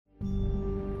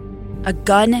a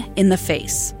gun in the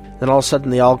face. Then all of a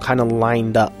sudden, they all kind of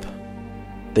lined up.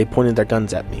 They pointed their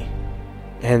guns at me.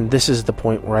 And this is the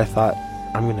point where I thought,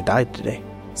 I'm going to die today.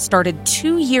 Started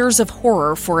 2 years of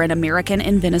horror for an American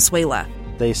in Venezuela.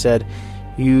 They said,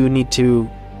 you need to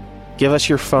give us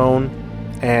your phone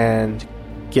and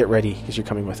get ready because you're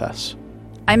coming with us.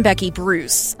 I'm Becky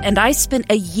Bruce, and I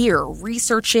spent a year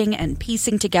researching and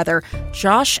piecing together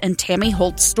Josh and Tammy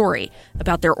Holt's story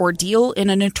about their ordeal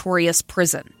in a notorious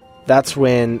prison. That's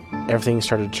when everything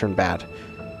started to turn bad.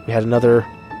 We had another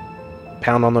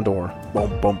pound on the door.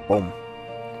 Boom, boom, boom.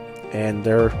 And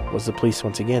there was the police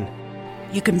once again.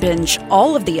 You can binge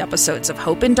all of the episodes of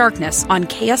Hope in Darkness on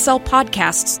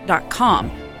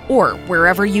kslpodcasts.com or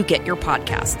wherever you get your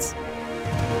podcasts.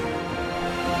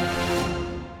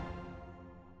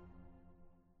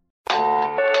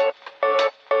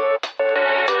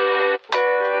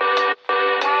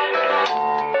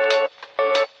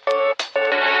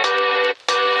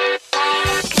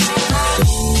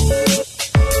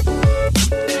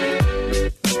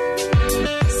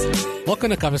 Welcome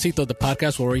to Cafecito, the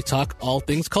podcast where we talk all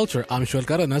things culture. I'm Xoel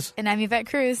Cardenas. And I'm Yvette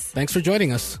Cruz. Thanks for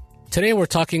joining us. Today we're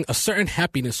talking a certain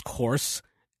happiness course,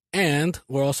 and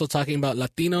we're also talking about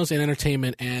Latinos in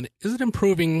entertainment, and is it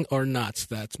improving or not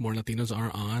that more Latinos are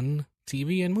on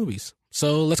TV and movies?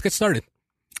 So let's get started.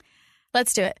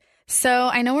 Let's do it.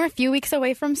 So I know we're a few weeks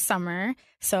away from summer,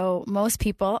 so most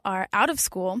people are out of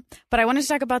school, but I wanted to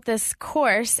talk about this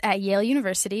course at Yale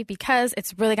University because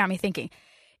it's really got me thinking.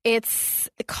 It's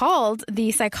called the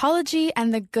Psychology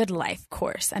and the Good Life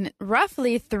course, and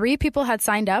roughly 3 people had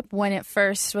signed up when it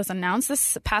first was announced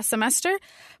this past semester,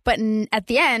 but at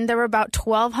the end, there were about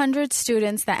 1,200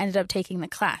 students that ended up taking the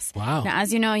class. Wow. Now,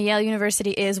 as you know, Yale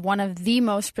University is one of the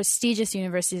most prestigious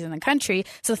universities in the country,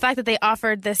 so the fact that they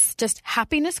offered this just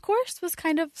happiness course was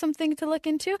kind of something to look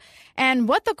into. And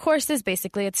what the course is,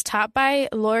 basically, it's taught by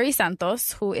Lori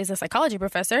Santos, who is a psychology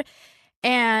professor,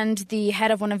 and the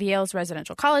head of one of Yale's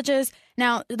residential colleges.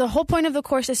 Now, the whole point of the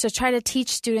course is to try to teach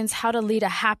students how to lead a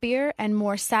happier and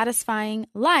more satisfying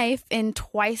life in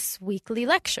twice-weekly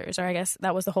lectures, or I guess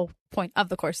that was the whole point of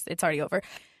the course. It's already over.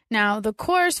 Now, the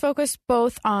course focused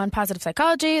both on positive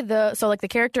psychology, the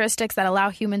characteristics that allow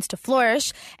humans to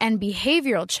flourish, and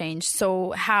behavioral change,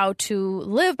 so how to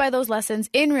live by those lessons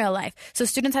in real life. So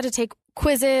students had to take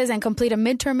quizzes and complete a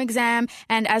midterm exam,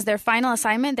 and as their final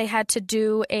assignment, they had to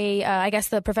do I guess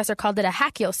the professor called it a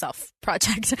Hack Yourself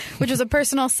project, which was a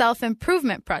personal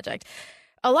self-improvement project.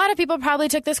 A lot of people probably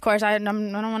took this course. I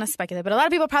don't want to speculate, but a lot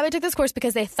of people probably took this course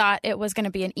because they thought it was going to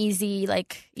be an easy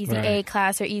right. A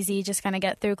class or easy just kind of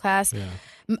get through class. Yeah.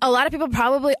 A lot of people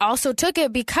probably also took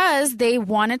it because they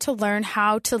wanted to learn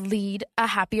how to lead a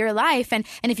happier life. And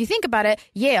if you think about it,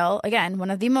 Yale, again, one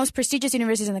of the most prestigious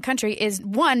universities in the country, is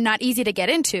 1, not easy to get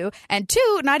into, and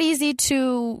 2, not easy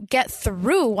to get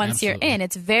through once Absolutely. You're in.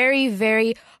 It's very,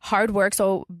 very hard work.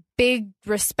 So big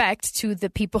respect to the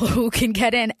people who can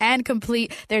get in and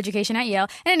complete their education at Yale,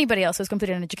 and anybody else who's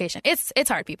completed an education. It's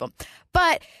hard, people.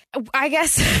 But I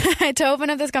guess to open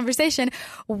up this conversation,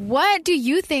 what do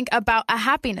you think about a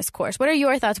happiness course? What are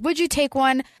your thoughts? Would you take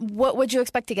one? What would you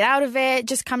expect to get out of it?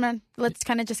 Let's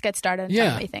just get started and tell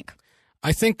me what you think.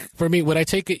 I think for me, would I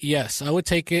take it? Yes, I would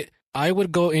take it. I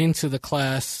would go into the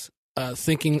class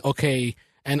thinking, okay,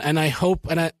 and I hope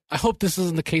this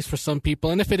isn't the case for some people.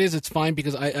 And if it is, it's fine,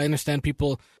 because I understand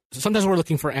people. Sometimes we're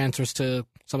looking for answers to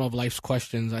some of life's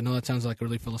questions. I know that sounds like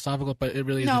really philosophical, but it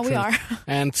really is the truth. No, we are.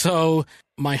 And so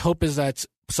my hope is that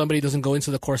somebody doesn't go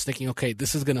into the course thinking, okay,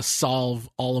 this is going to solve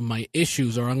all of my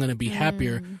issues, or I'm going to be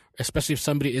happier, especially if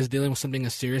somebody is dealing with something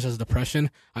as serious as depression.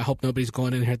 I hope nobody's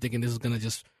going in here thinking this is going to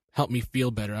just help me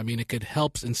feel better. I mean, it could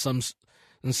help in some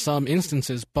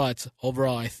instances, but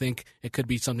overall, I think it could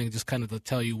be something just kind of to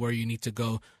tell you where you need to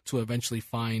go to eventually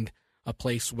find a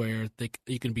place where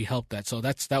you can be helped at. So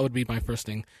that would be my first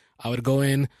thing. I would go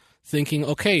in thinking,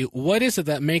 okay, what is it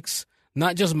that makes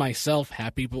not just myself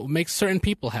happy, but makes certain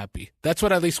people happy? That's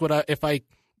what if I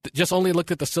just only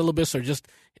looked at the syllabus or just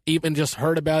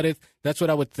heard about it, that's what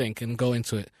I would think and go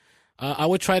into it. I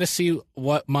would try to see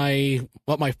what my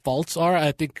faults are.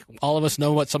 I think all of us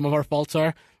know what some of our faults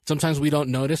are. Sometimes we don't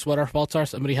notice what our faults are.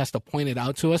 Somebody has to point it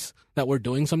out to us that we're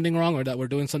doing something wrong, or that we're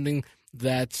doing something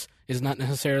that is not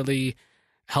necessarily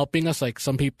helping us. Like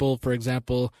some people, for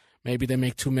example, maybe they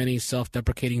make too many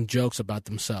self-deprecating jokes about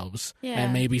themselves. Yeah.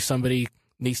 And maybe somebody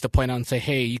needs to point out and say,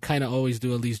 hey, you kind of always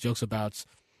do all these jokes about,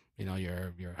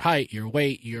 your height, your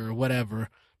weight, your whatever.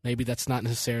 Maybe that's not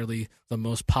necessarily the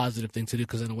most positive thing to do,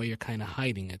 because in a way you're kind of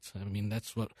hiding it. I mean,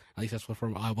 that's what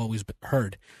I've always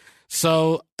heard.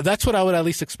 So that's what I would at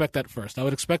least expect at first. I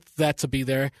would expect that to be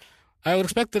there. I would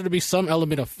expect there to be some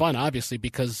element of fun, obviously,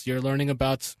 because you're learning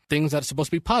about things that are supposed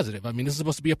to be positive. I mean, this is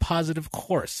supposed to be a positive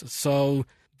course. So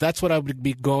that's what I would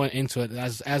be going into it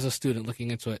as a student,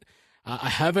 looking into it. I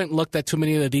haven't looked at too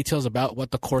many of the details about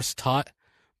what the course taught,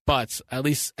 but at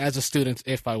least as a student,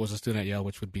 if I was a student at Yale,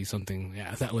 which would be something,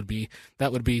 that would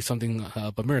be something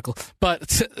of a miracle.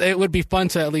 But it would be fun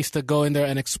to at least to go in there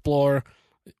and explore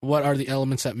what are the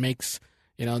elements that makes,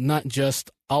 not just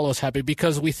all of us happy,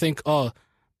 because we think,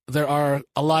 there are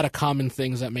a lot of common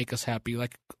things that make us happy.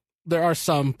 Like, there are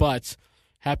some, but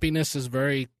happiness is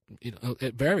very,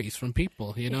 it varies from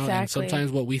people, Exactly. And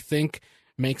sometimes what we think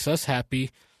makes us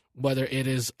happy, whether it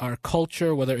is our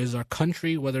culture, whether it is our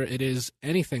country, whether it is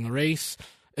anything, race,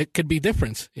 it could be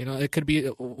different. It could be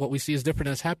what we see as different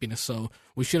as happiness. So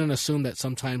we shouldn't assume that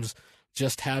sometimes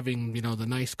just having, the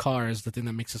nice car is the thing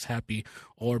that makes us happy,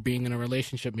 or being in a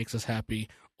relationship makes us happy,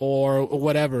 or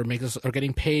whatever makes us, or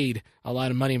getting paid a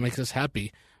lot of money makes us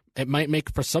happy. It might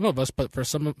make for some of us, but for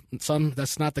some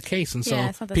that's not the case. And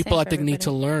so people, I think, need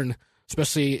to learn,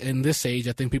 especially in this age.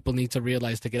 I think people need to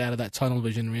realize, to get out of that tunnel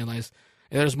vision, and realize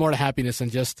there's more to happiness than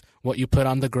just what you put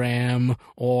on the gram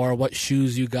or what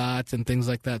shoes you got and things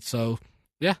like that. So,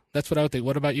 yeah, that's what I would think.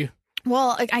 What about you?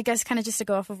 Well, I guess kind of just to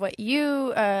go off of what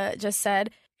you just said,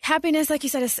 happiness, like you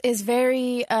said, is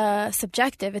very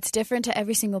subjective. It's different to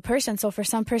every single person. So for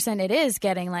some person, it is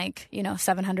getting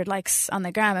 700 likes on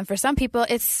the gram. And for some people,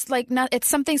 it's it's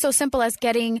something so simple as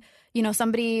getting,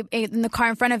 somebody in the car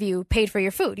in front of you paid for your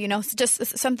food, just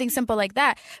something simple like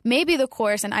that. Maybe the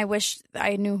course, and I wish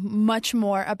I knew much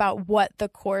more about what the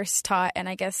course taught and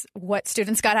I guess what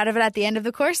students got out of it at the end of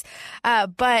the course.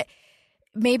 But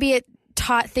maybe it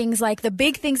taught things like the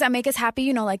big things that make us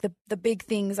happy, like the big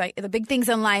things, like the big things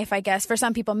in life, I guess. For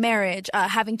some people, marriage,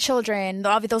 having children,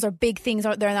 those are big things.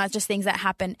 They're not just things that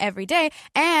happen every day.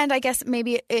 And I guess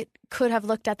maybe it could have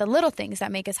looked at the little things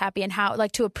that make us happy and how,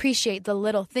 to appreciate the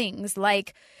little things,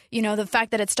 like, the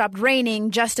fact that it stopped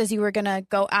raining just as you were going to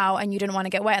go out and you didn't want to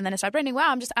get wet, and then it stopped raining.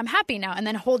 Wow, I'm happy now. And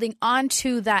then holding on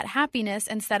to that happiness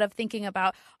instead of thinking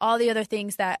about all the other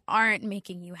things that aren't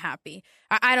making you happy.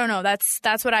 I don't know.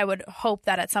 That's what I would hope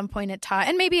that at some point it taught.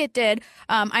 And maybe it did.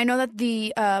 I know that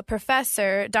the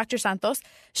professor, Dr. Santos,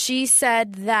 she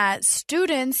said that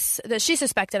she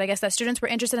suspected, I guess, that students were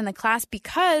interested in the class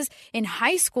because in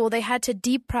high school they had to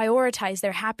deprioritize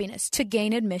their happiness to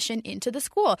gain admission into the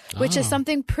school, which is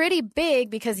something pretty big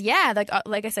because,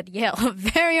 like I said, Yale,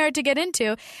 very hard to get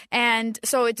into. And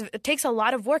so it takes a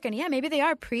lot of work. And maybe they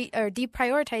are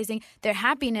deprioritizing their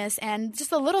happiness and just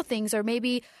the little things, or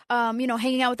maybe,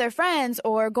 hanging out with their friends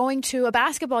or going to a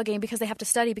basketball game because they have to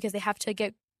study, because they have to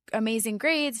get amazing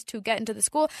grades to get into the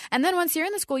school. And then once you're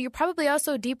in the school, you're probably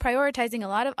also deprioritizing a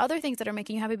lot of other things that are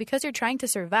making you happy because you're trying to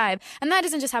survive. And that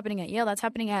isn't just happening at Yale. That's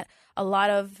happening at a lot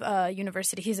of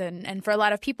universities and for a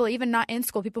lot of people, even not in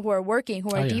school, people who are working, who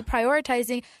are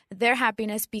deprioritizing their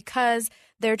happiness because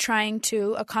they're trying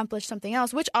to accomplish something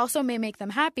else, which also may make them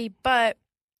happy. But,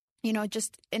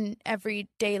 just in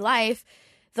everyday life,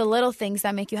 the little things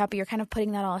that make you happy, you're kind of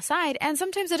putting that all aside. And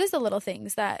sometimes it is the little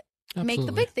things that make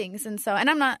the big things. And so, and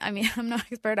I'm not an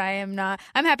expert. I'm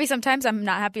happy sometimes. I'm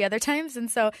not happy other times. And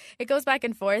so it goes back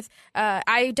and forth.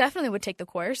 I definitely would take the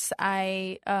course.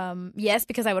 Yes,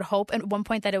 because I would hope at one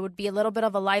point that it would be a little bit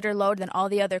of a lighter load than all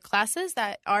the other classes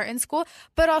that are in school,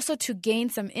 but also to gain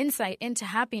some insight into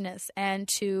happiness and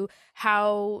to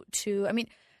how to,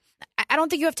 I don't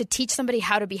think you have to teach somebody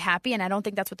how to be happy, and I don't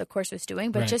think that's what the course was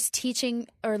doing, but just teaching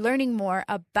or learning more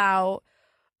about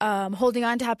holding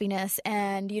on to happiness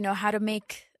and, how to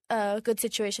make a good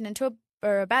situation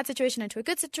or a bad situation into a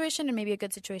good situation, and maybe a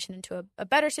good situation into a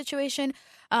better situation.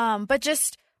 But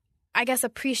just, I guess,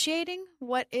 appreciating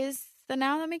what is the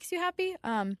now that makes you happy.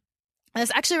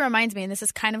 This actually reminds me, and this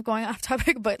is kind of going off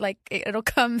topic, but it'll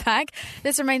come back.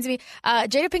 This reminds me,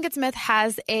 Jada Pinkett Smith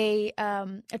has a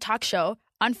talk show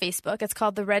on Facebook. It's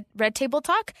called the Red Table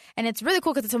Talk, and it's really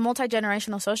cool because it's a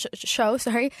multi-generational show.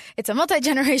 It's a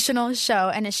multi-generational show,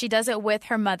 and she does it with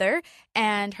her mother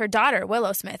and her daughter,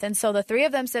 Willow Smith. And so the three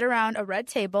of them sit around a red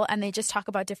table, and they just talk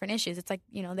about different issues. It's like,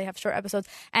 they have short episodes.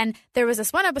 And there was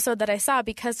this one episode that I saw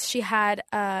because she had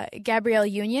Gabrielle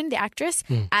Union, the actress,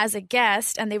 as a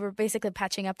guest, and they were basically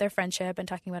patching up their friendship and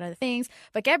talking about other things.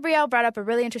 But Gabrielle brought up a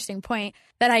really interesting point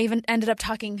that I even ended up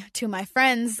talking to my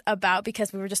friends about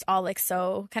because we were just all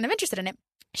so kind of interested in it.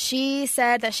 She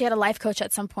said that she had a life coach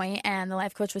at some point, and the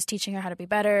life coach was teaching her how to be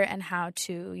better and how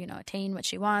to, attain what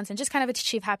she wants and just kind of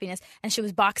achieve happiness. And she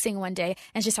was boxing one day,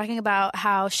 and she's talking about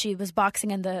how she was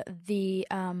boxing, and the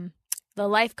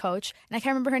life coach, and I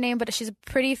can't remember her name, but she's a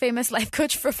pretty famous life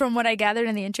coach from what I gathered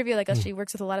in the interview. She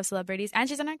works with a lot of celebrities, and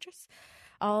she's an actress.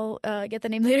 I'll get the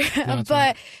name later. No, but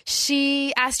right.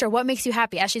 she asked her, what makes you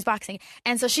happy, as she's boxing.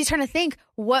 And so she's trying to think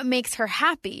what makes her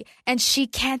happy. And she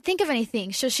can't think of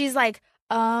anything. So she's like,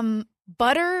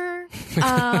 butter.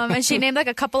 And she named like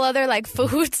a couple other like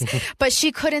foods, but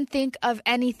she couldn't think of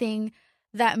anything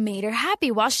that made her happy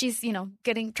while she's,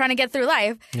 trying to get through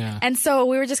life. Yeah. And so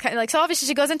we were just kind of like, so obviously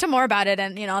she goes into more about it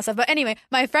and, all stuff. But anyway,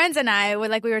 my friends and I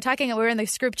we were talking, we were in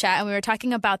this group chat and we were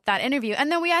talking about that interview. And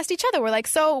then we asked each other, we're like,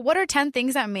 so what are 10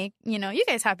 things that make, you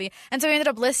guys happy? And so we ended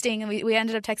up listing, and we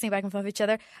ended up texting back and forth with each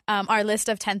other, our list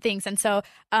of 10 things. And so,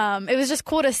 it was just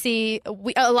cool to see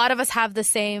a lot of us have the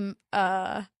same,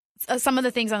 some of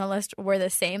the things on the list were the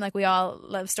same. Like we all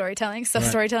love storytelling. So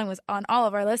storytelling was on all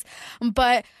of our lists.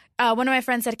 But one of my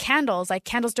friends said candles, like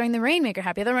candles during the rain make her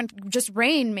happy. The other one, just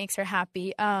rain makes her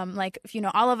happy.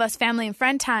 All of us, family and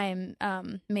friend time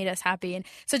made us happy. And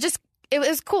so just, it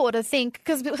was cool to think,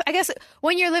 because I guess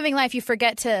when you're living life, you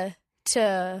forget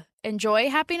to enjoy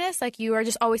happiness. Like you are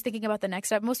just always thinking about the next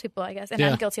step. Most people, I guess, and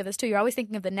I'm guilty of this too. You're always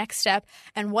thinking of the next step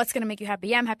and what's going to make you happy.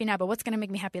 Yeah, I'm happy now, but what's going to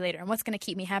make me happy later? And what's going to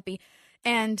keep me happy?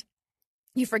 And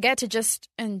you forget to just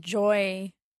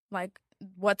enjoy like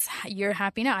you're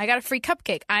happy now. I got a free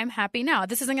cupcake. I'm happy now.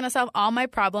 This isn't going to solve all my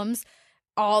problems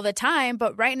all the time,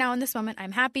 but right now in this moment,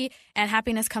 I'm happy, and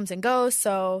happiness comes and goes.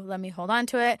 So let me hold on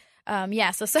to it.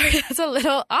 So sorry, that's a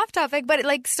little off topic, but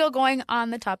still going on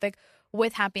the topic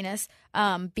with happiness,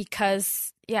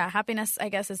 because happiness, I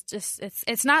guess, is just,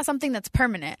 it's not something that's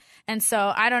permanent. And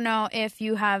so I don't know if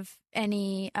you have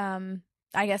any,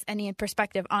 any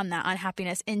perspective on that, on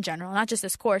happiness in general, not just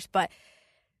this course, but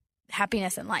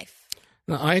happiness in life.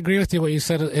 No, I agree with you what you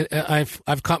said.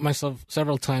 I've caught myself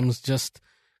several times just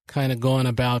kind of going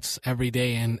about every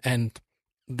day, and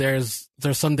there's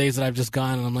some days that I've just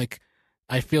gone and I'm like,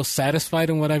 I feel satisfied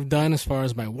in what I've done as far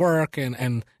as my work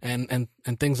and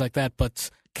things like that. But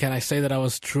can I say that I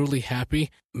was truly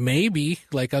happy? Maybe.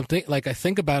 I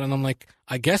think about it and I'm like,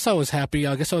 I guess I was happy.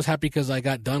 I guess I was happy because I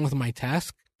got done with my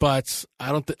task. But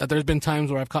I don't. There's been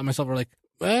times where I've caught myself where like,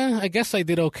 I guess I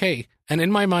did okay. And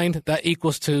in my mind, that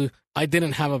equals to I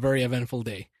didn't have a very eventful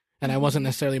day, and I wasn't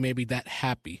necessarily maybe that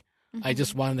happy. Mm-hmm. I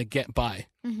just wanted to get by,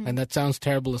 and that sounds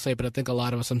terrible to say, but I think a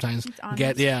lot of us sometimes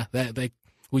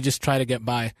we just try to get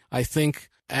by. I think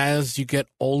as you get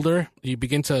older, you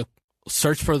begin to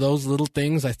search for those little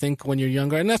things. I think when you're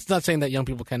younger, and that's not saying that young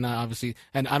people cannot, obviously,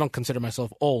 and I don't consider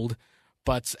myself old,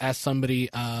 but as somebody,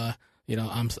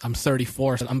 I'm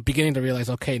 34, so I'm beginning to realize,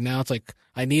 okay, now it's like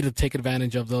I need to take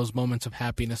advantage of those moments of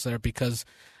happiness there, because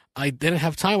I didn't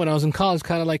have time when I was in college,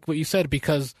 kind of like what you said,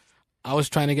 because I was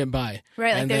trying to get by.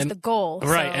 Right, and there's the goal.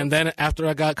 Right, and then after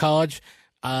I got college,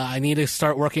 I need to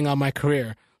start working on my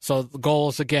career. So the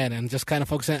goals again, and just kind of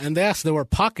focusing. And yes, there were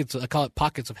pockets, I call it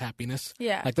pockets of happiness.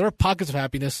 Yeah. Like there were pockets of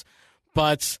happiness,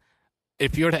 but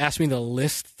if you were to ask me to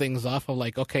list things off of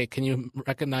like, okay, can you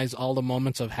recognize all the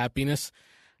moments of happiness?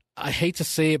 I hate to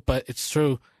say it, but it's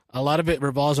true. A lot of it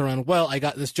revolves around, well, I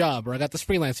got this job, or I got this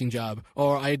freelancing job,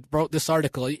 or I wrote this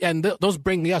article. And those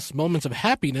bring us moments of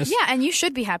happiness. Yeah, and you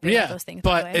should be happy with those things.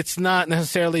 But it's not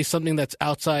necessarily something that's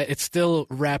outside. It's still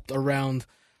wrapped around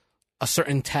a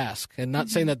certain task. And not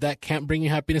saying that can't bring you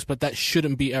happiness, but that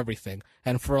shouldn't be everything.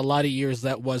 And for a lot of years,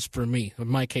 that was for me. In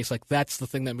my case, like that's the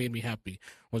thing that made me happy,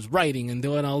 was writing and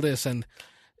doing all this. And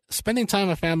spending time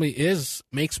with family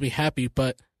makes me happy,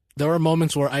 but there were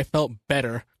moments where I felt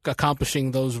better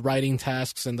accomplishing those writing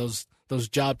tasks and those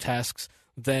job tasks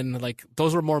than, like,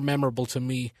 those were more memorable to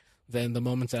me than the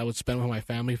moments that I would spend with my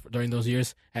family during those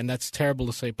years. And that's terrible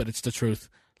to say, but it's the truth.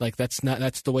 Like, that's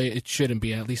the way it shouldn't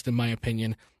be, at least in my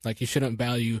opinion. Like, you shouldn't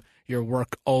value your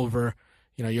work over,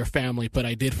 your family. But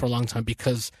I did for a long time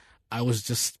because I was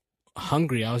just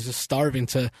hungry. I was just starving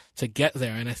to get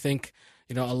there. And I think,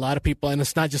 a lot of people, and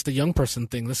it's not just a young person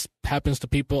thing. This happens to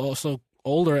people also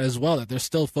older as well, that they're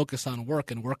still focused on work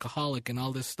and workaholic and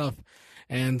all this stuff.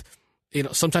 And,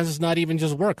 sometimes it's not even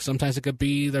just work. Sometimes it could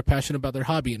be they're passionate about their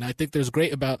hobby. And I think there's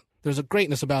a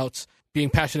greatness about being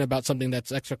passionate about something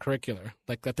that's extracurricular.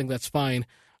 Like, I think that's fine.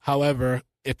 However,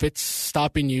 if it's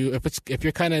stopping you, if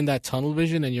you're kind of in that tunnel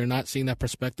vision and you're not seeing that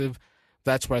perspective,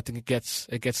 that's where I think it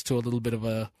gets to a little bit of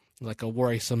a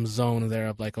worrisome zone there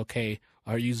of like, okay,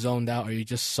 are you zoned out? Are you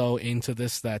just so into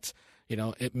this that,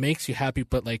 it makes you happy,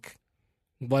 but like,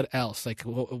 what else? Like,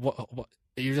 what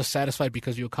you're just satisfied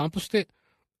because you accomplished it,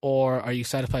 or are you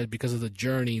satisfied because of the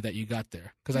journey that you got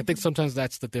there? Because I think sometimes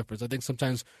that's the difference. I think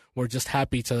sometimes we're just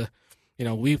happy to,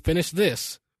 we finished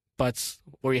this, but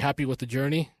were you happy with the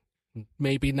journey?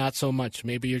 Maybe not so much.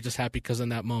 Maybe you're just happy because in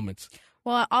that moment.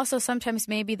 Well, also sometimes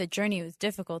maybe the journey was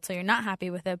difficult, so you're not happy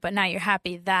with it, but now you're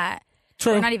happy that,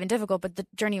 True. or not even difficult, but the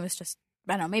journey was just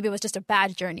I don't know, maybe it was just a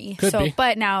bad journey. Could be.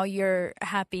 But now you're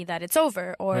happy that it's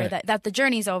over, or Right. that the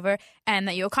journey's over and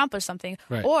that you accomplished something.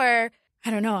 Right. Or I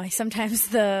don't know.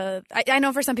 Sometimes I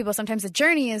know for some people, sometimes the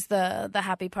journey is the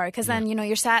happy part, because then,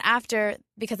 you're sad after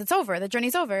because it's over. The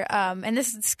journey's over. And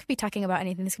this could be talking about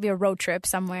anything. This could be a road trip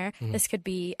somewhere. Mm-hmm. This could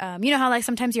be, how like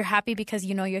sometimes you're happy because,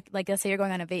 you're like, let's say you're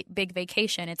going on a big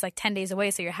vacation. It's like 10 days away.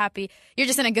 So you're happy. You're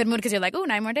just in a good mood because you're like, oh,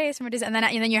 9 more days. And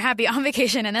then you're happy on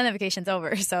vacation, and then the vacation's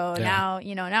over. So now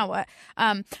what?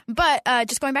 But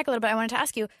just going back a little bit, I wanted to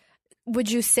ask you,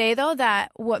 would you say, though, that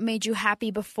what made you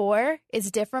happy before is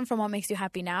different from what makes you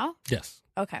happy now? Yes.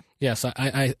 Okay. Yes,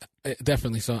 I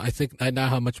definitely. So I think I now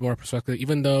have much more perspective,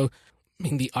 even though,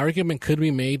 the argument could be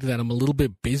made that I'm a little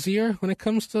bit busier when it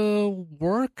comes to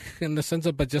work, in the sense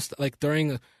of, but just like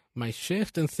during my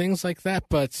shift and things like that.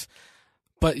 But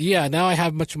yeah, now I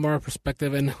have much more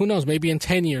perspective, and who knows, maybe in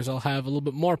 10 years I'll have a little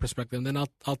bit more perspective. And then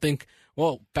I'll think,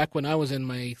 well, back when I was in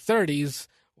my 30s,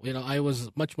 I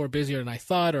was much more busier than I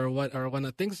thought, or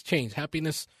when things change.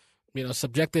 Happiness,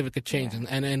 subjective, it could change. Yeah.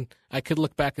 And I could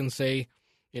look back and say,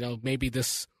 maybe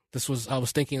this was, I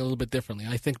was thinking a little bit differently.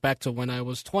 I think back to when I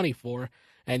was 24,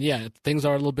 and yeah, things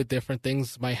are a little bit different.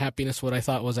 My happiness, what I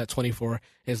thought was at 24,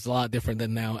 is a lot different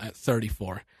than now at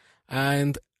 34.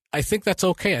 And I think that's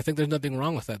okay. I think there's nothing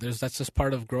wrong with that. That's just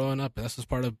part of growing up. That's just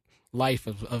part of life,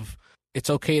 of it's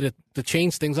okay to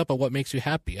change things up of what makes you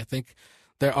happy. I think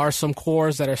there are some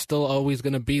cores that are still always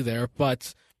going to be there,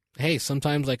 but hey,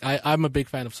 sometimes, like I'm a big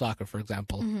fan of soccer, for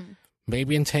example. Mm-hmm.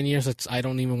 Maybe in 10 years, I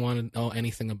don't even want to know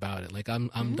anything about it. Like I'm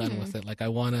done with it.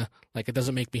 Like it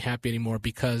doesn't make me happy anymore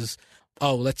because,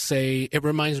 let's say it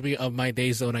reminds me of my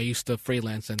days when I used to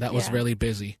freelance, and that was really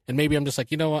busy. And maybe I'm just like,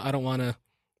 you know what? I don't want to.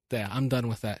 Yeah, I'm done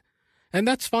with that, and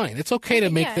that's fine. It's okay to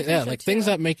make things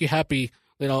that make you happy.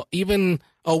 Even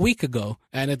a week ago,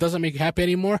 and it doesn't make you happy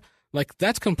anymore. Like,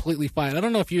 that's completely fine. I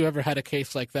don't know if you ever had a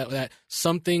case like that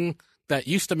something that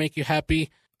used to make you happy,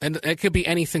 and it could be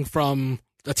anything from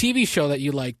a TV show that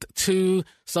you liked to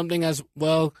something as,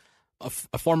 well, a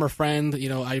former friend,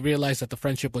 I realized that the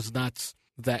friendship was not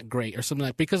that great or something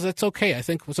like, because it's okay. I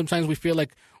think sometimes we feel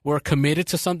like we're committed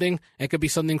to something. It could be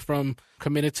something from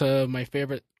committed to my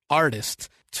favorite artist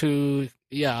to,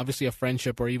 obviously a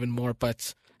friendship or even more.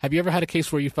 But have you ever had a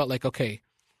case where you felt like, okay,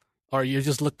 or you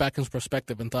just look back in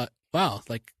perspective and thought, wow,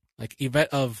 like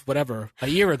Yvette of whatever, a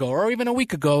year ago or even a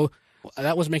week ago,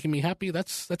 that was making me happy?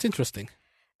 That's interesting.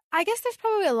 I guess there's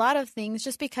probably a lot of things,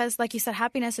 just because, like you said,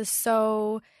 happiness is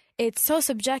so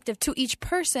subjective to each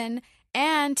person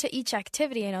and to each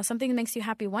activity. Something makes you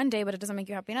happy one day, but it doesn't make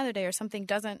you happy another day, or something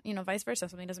doesn't, vice versa.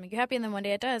 Something doesn't make you happy, and then one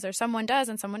day it does, or someone does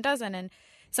and someone doesn't, and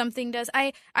something does.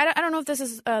 I don't know if this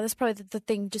is probably the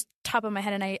thing just top of my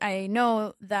head, and I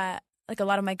know that, like, a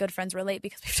lot of my good friends relate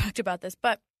because we've talked about this,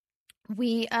 but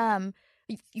we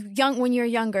when you're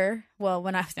younger, well,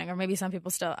 when I was younger, maybe some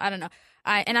people still, I don't know.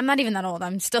 And I'm not even that old.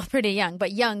 I'm still pretty young,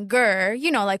 but younger,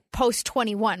 like post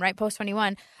 21, right? Post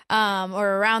 21, or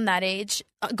around that age,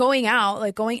 going out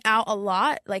a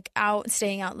lot, like out,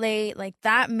 staying out late, like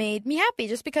that made me happy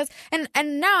just because, and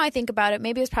now I think about it,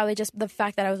 maybe it was probably just the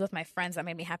fact that I was with my friends that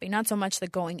made me happy, not so much the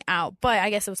going out, but I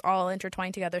guess it was all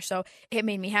intertwined together. So it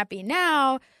made me happy.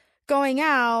 Now, going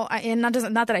out, and not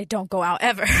that I don't go out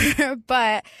ever,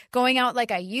 but going out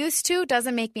like I used to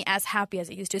doesn't make me as happy as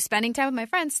it used to. Spending time with my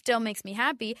friends still makes me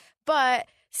happy, but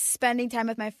spending time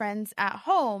with my friends at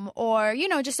home, or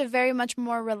just a much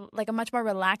more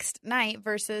relaxed night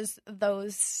versus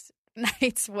those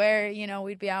nights where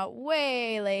we'd be out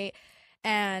way late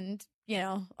and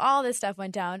all this stuff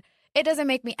went down. It doesn't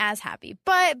make me as happy,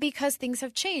 but because things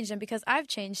have changed and because I've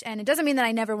changed, and it doesn't mean that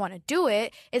I never want to do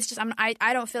it. It's just I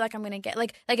don't feel like I'm going to get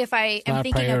like if I am thinking,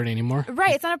 it's not a priority anymore.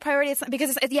 Right, it's not a priority. It's not,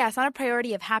 because it's not a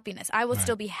priority of happiness. I will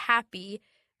still be happy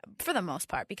for the most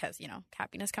part because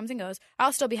happiness comes and goes.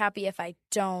 I'll still be happy if I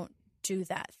don't do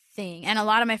that thing. And a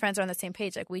lot of my friends are on the same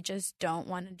page. Like, we just don't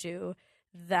want to do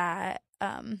that.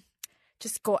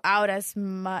 Just go out as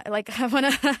much. Like, I'm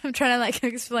trying to like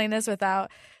explain this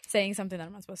without saying something that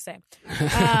I'm not supposed to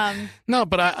say. No,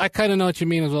 but I kind of know what you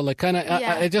mean as well. Like, kind of,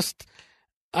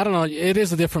 I don't know. It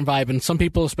is a different vibe, and some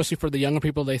people, especially for the younger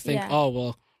people, they think, oh,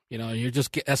 well,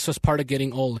 that's just part of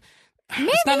getting old.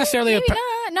 It's not necessarily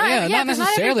not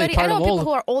necessarily part of old. I know people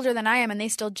who are older than I am, and they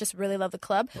still just really love the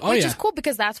club, which is cool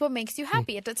because that's what makes you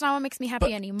happy. It's not what makes me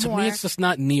happy anymore. To me, it's just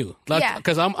not new.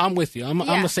 Because I'm with you. I'm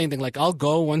the same thing. Like, I'll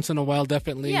go once in a while,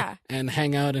 definitely, and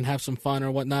hang out and have some fun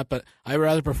or whatnot. But I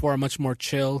rather prefer a much more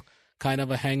chill kind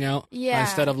of a hangout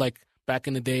instead of like back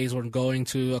in the days when going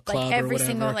to a club like every or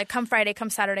whatever. Single, like, come Friday, come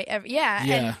Saturday,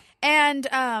 and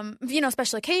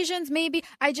special occasions maybe.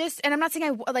 And I'm not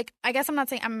saying I guess I'm not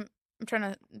saying I'm I'm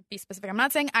trying to be specific. I'm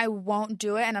not saying I won't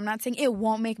do it, and I'm not saying it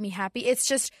won't make me happy. It's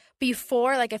just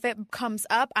before, like, if it comes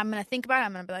up, I'm going to think about it.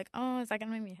 I'm going to be like, oh, is that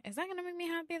going to make me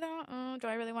happy though? Oh, do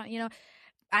I really want,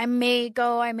 I may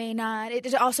go, I may not.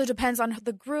 It also depends on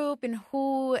the group and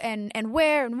who and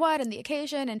where and what and the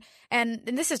occasion. And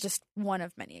this is just one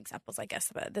of many examples, I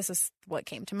guess, but this is what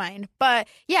came to mind. But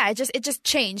yeah, it just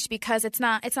changed because it's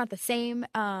not the same.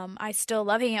 I still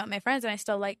love hanging out with my friends and I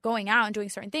still like going out and doing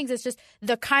certain things. It's just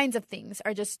the kinds of things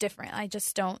are just different. I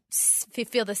just don't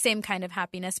feel the same kind of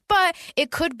happiness. But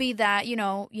it could be that,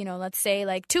 let's say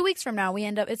like 2 weeks from now,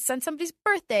 it's on somebody's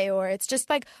birthday, or it's just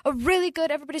like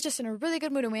everybody's just in a really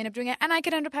good mood and we end up doing it, and I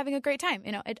could end up having a great time.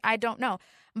 I don't know.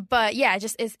 But yeah,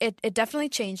 it definitely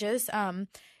changes. And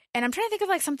I'm trying to think of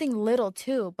like something little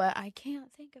too, but I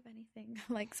can't think of anything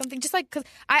like something just like, because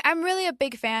I'm really a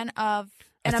big fan of,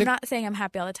 and I'm not saying I'm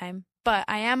happy all the time, but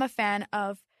I am a fan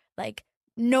of like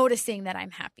noticing that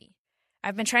I'm happy.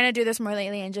 I've been trying to do this more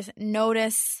lately and just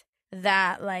notice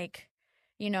that, like,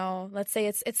 let's say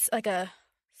it's like a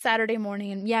Saturday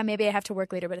morning, and yeah, maybe I have to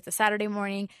work later, but it's a Saturday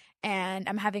morning and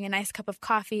I'm having a nice cup of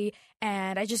coffee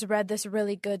and I just read this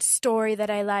really good story that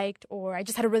I liked, or I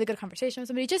just had a really good conversation with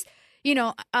somebody, just,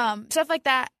 stuff like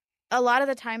that. A lot of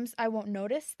the times I won't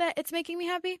notice that it's making me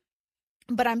happy,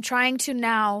 but I'm trying to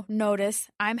now notice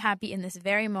I'm happy in this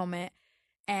very moment,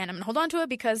 and I'm going to hold on to it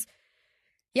because,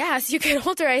 yeah, as you get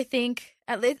older, I think,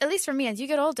 at least for me, as you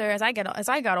get older, as I got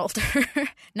older,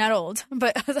 not old,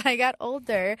 but as I got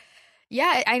older,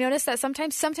 yeah, I noticed that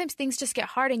sometimes things just get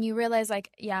hard and you realize,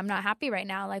 like, yeah, I'm not happy right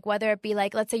now. Like, whether it be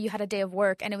like, let's say you had a day of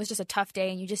work and it was just a tough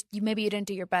day and maybe you didn't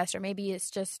do your best, or maybe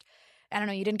it's just, I don't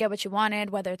know, you didn't get what you wanted,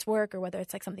 whether it's work or whether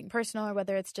it's like something personal, or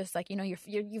whether it's just like,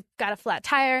 you've got a flat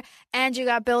tire and you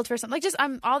got billed for something, like just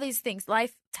all these things.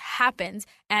 Life happens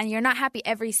and you're not happy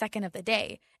every second of the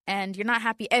day, and you're not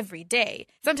happy every day.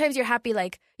 Sometimes you're happy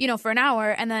like, for an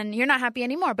hour, and then you're not happy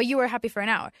anymore, but you were happy for an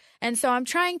hour. And so I'm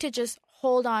trying to just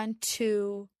hold on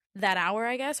to that hour,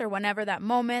 I guess, or whenever that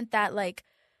moment, that like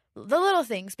the little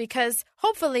things, because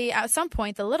hopefully at some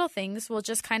point the little things will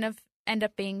just kind of end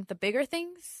up being the bigger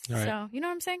things. Right. So, you know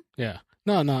what I'm saying? Yeah.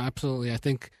 No, absolutely. I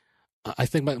think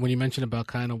when you mentioned about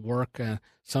kind of work,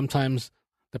 sometimes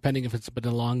depending if it's been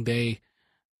a long day,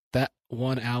 that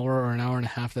 1 hour or an hour and a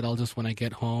half that I'll just, when I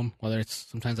get home, whether it's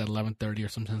sometimes at 11:30 or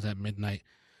sometimes at midnight,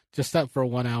 just that for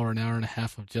 1 hour, an hour and a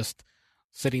half of just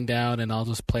sitting down, and I'll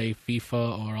just play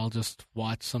FIFA or I'll just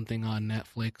watch something on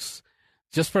Netflix.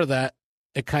 Just for that,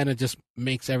 it kind of just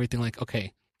makes everything like,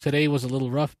 okay, today was a little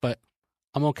rough, but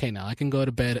I'm okay now. I can go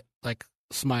to bed like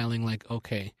smiling, like,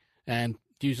 okay. And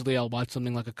usually I'll watch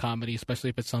something like a comedy, especially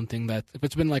if it's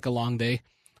been like a long day.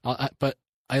 But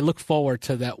I look forward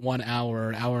to that 1 hour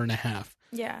or hour and a half.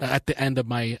 Yeah. At the end of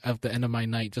my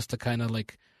night, just to kind of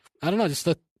like, I don't know, just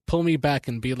to pull me back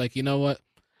and be like, you know what?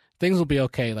 Things will be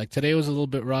okay. Like, today was a little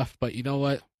bit rough, but you know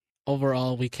what?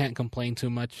 Overall, we can't complain too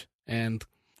much, and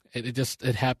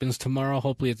it happens. Tomorrow,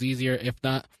 hopefully it's easier. If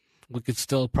not, we could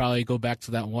still probably go back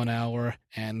to that 1 hour,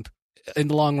 and in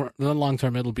the long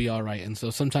term, it'll be all right. And so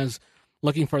sometimes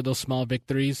looking for those small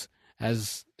victories,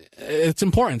 as it's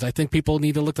important. I think people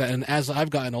need to look at it. And as I've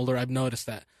gotten older, I've noticed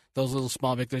that those little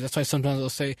small victories. That's why sometimes I'll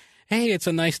say, hey, it's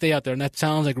a nice day out there. And that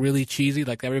sounds like really cheesy,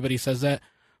 like everybody says that.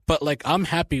 But like, I'm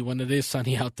happy when it is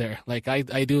sunny out there. Like, I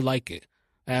do like it.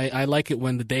 I like it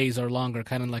when the days are longer,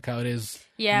 kind of like how it is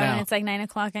now. When it's like 9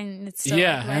 o'clock and it's still right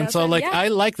and outside. So like, I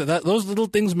like that. Those little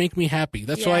things make me happy.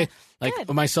 That's why, like,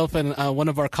 good. Myself and one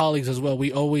of our colleagues as well,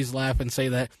 we always laugh and say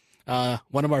that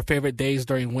one of our favorite days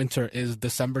during winter is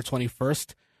December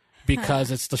 21st,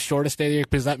 because it's the shortest day of the year,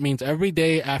 because that means every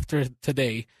day after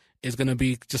today is going to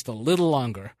be just a little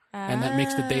longer, and that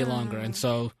makes the day longer. And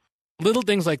so little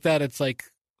things like that, it's like,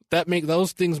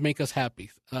 those things make us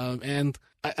happy. And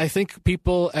I think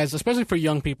people, especially for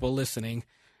young people listening,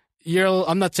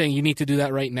 I'm not saying you need to do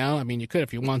that right now. I mean, you could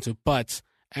if you want to, but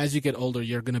as you get older,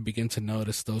 you're going to begin to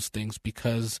notice those things,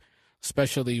 because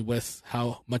especially with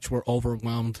how much we're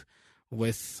overwhelmed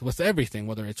with everything,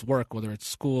 whether it's work, whether it's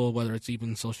school, whether it's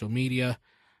even social media,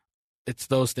 it's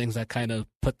those things that kind of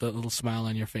put the little smile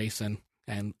on your face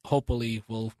and hopefully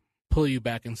will pull you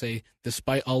back and say,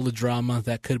 despite all the drama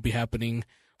that could be happening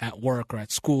at work or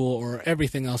at school or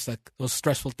everything else, those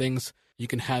stressful things, you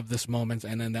can have this moment,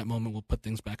 and then that moment will put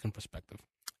things back in perspective.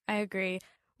 I agree.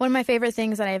 One of my favorite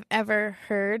things that I've ever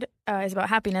heard is about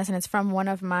happiness, and it's from one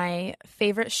of my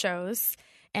favorite shows.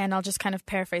 and I'll just kind of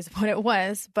paraphrase what it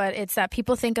was, but it's that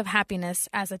people think of happiness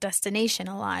as a destination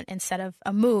a lot instead of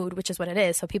a mood, which is what it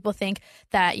is. So people think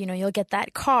that, you'll get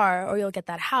that car or you'll get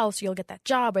that house or you'll get that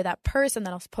job or that person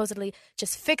that'll supposedly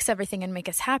just fix everything and make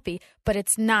us happy, but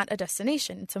it's not a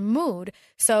destination. It's a mood.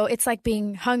 So it's like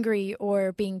being hungry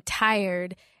or being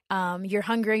tired. You're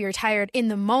hungry, you're tired in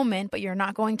the moment, but you're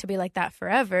not going to be like that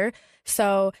forever.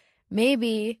 So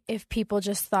maybe if people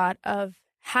just thought of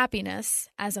happiness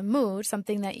as a mood,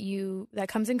 something that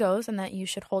comes and goes and that you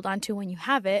should hold on to when you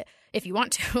have it, if you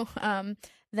want to,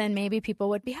 then maybe people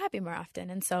would be happy more often.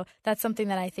 And so that's something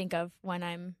that I think of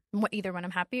either when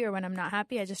I'm happy or when I'm not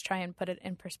happy. I just try and put it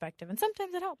in perspective, and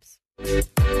sometimes it helps.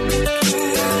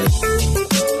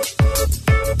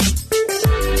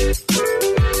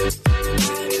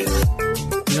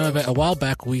 A while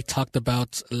back we talked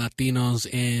about Latinos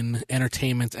in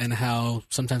entertainment and how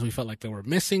sometimes we felt like they were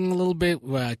missing a little bit,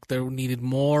 like there needed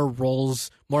more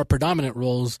roles, more predominant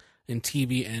roles in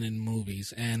TV and in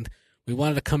movies. And we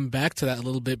wanted to come back to that a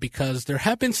little bit because there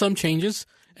have been some changes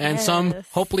and some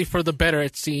hopefully for the better,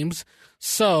 it seems.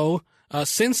 So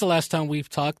since the last time we've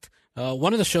talked,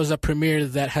 one of the shows that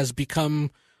premiered that has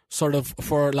become sort of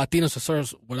for Latinos, sort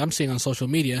of what I'm seeing on social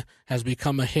media, has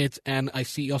become a hit, and I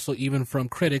see also even from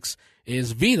critics,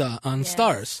 is Vida on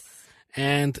Stars.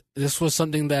 And this was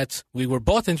something that we were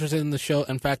both interested in the show.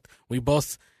 In fact, we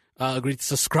both agreed to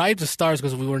subscribe to Stars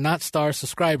because we were not Stars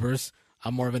subscribers.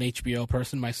 I'm more of an HBO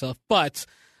person myself, but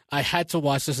I had to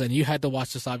watch this, and you had to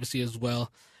watch this obviously as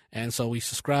well. And so we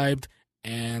subscribed,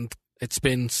 and it's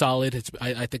been solid.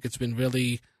 I think it's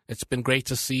been great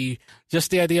to see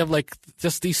just the idea of like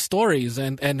just these stories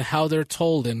and how they're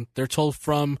told, and they're told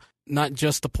from not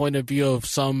just the point of view of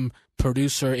some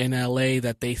producer in LA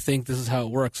that they think this is how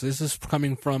it works. This is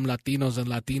coming from Latinos and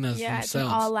Latinas themselves. Yeah, it's an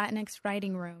all Latinx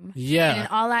writing room. Yeah. And an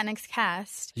all Latinx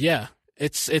cast. Yeah.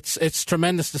 It's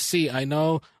tremendous to see. I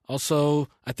know also,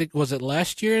 I think, was it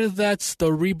last year that's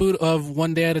the reboot of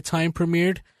One Day at a Time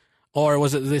premiered? Or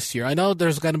was it this year? I know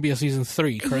there's going to be a season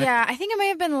 3, correct? Yeah, I think it may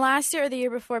have been last year or the year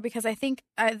before because I think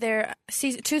they're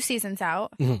 2 seasons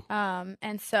out. Mm-hmm.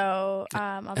 And so...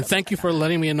 and thank you for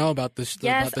letting me know about this,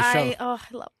 about the show. I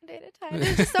love One Day at a Time.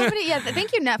 There's just so many... Yeah,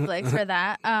 thank you, Netflix, for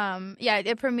that.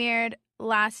 It premiered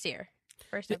last year.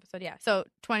 First episode, yeah. So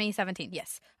 2017,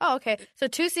 yes. Oh, okay. So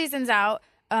 2 seasons out.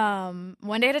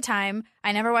 One Day at a Time.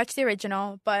 I never watched the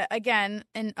original, but again,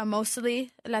 in a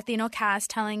mostly Latino cast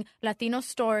telling Latino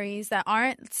stories that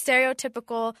aren't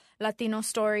stereotypical Latino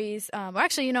stories.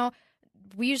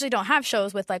 We usually don't have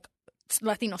shows with like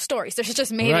Latino stories. There's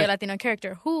just maybe a Latino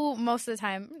character who most of the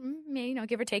time,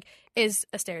 give or take, is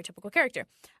a stereotypical character.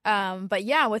 But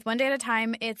yeah, with One Day at a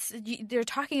Time, they're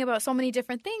talking about so many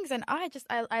different things, and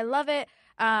I love it.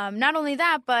 Not only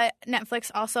that, but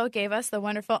Netflix also gave us the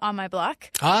wonderful On My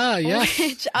Block. Ah, yeah.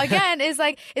 Which again is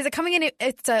a coming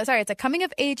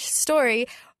of age story,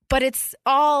 but it's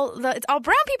all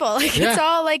brown people. Like it's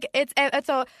all like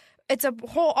it's a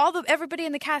whole everybody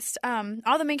in the cast,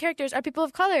 all the main characters are people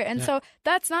of color, and so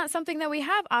that's not something that we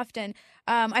have often.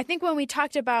 I think when we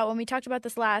talked about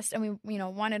this last, and we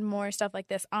wanted more stuff like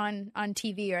this on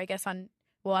TV, or I guess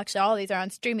actually all these are on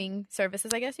streaming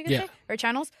services, I guess you could say, or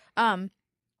channels.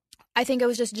 I think it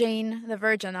was just Jane the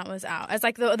Virgin that was out as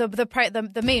like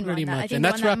the main Pretty one. Much. I think and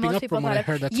that's wrapping up from what I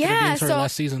heard. That's going to be into her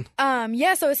last season.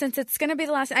 So since it's going to be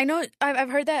the last, I know I've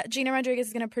heard that Gina Rodriguez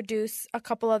is going to produce a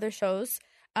couple other shows.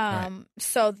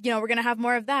 So we're going to have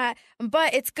more of that.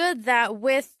 But it's good that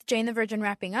with Jane the Virgin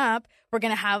wrapping up,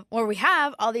 we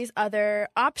have all these other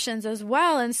options as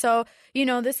well. And so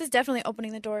this is definitely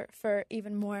opening the door for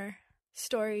even more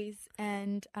stories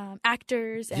and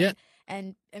actors and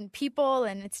people,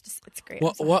 and it's great.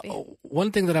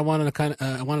 One thing that I wanted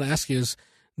to ask you is,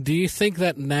 do you think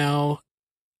that now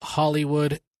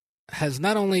Hollywood has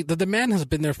not only the demand has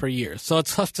been there for years, so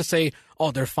it's tough to say,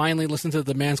 oh, they're finally listening to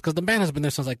the demands, because the demand has been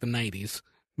there since like the 90s,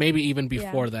 maybe even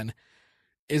before then.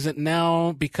 Is it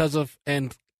now because of,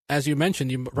 and as you mentioned,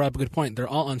 you brought up a good point, they're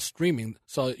all on streaming,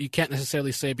 so you can't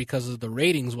necessarily say because of the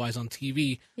ratings wise on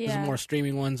TV, there's more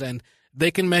streaming ones, and they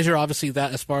can measure, obviously,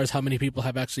 that as far as how many people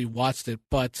have actually watched it.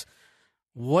 But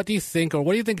what do you think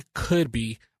it could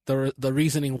be the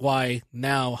reasoning why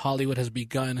now Hollywood has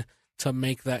begun to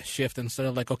make that shift, instead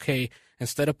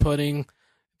of putting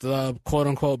the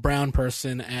quote-unquote brown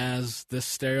person as this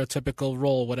stereotypical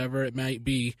role, whatever it might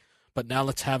be, but now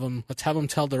let's have them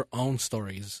tell their own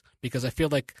stories, because I feel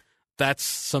like that's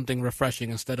something refreshing,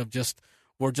 instead of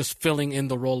we're just filling in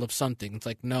the role of something. It's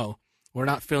like, no, we're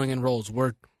not filling in roles.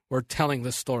 We're telling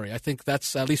this story. I think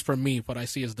that's, at least for me, what I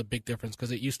see is the big difference,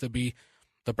 because it used to be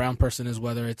the brown person is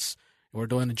whether it's we're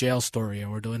doing a jail story, or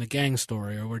we're doing a gang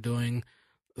story, or we're doing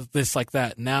this like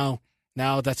that. Now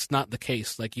that's not the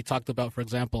case. Like you talked about, for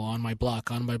example, on my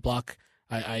block,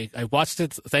 I watched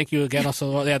it. Thank you again.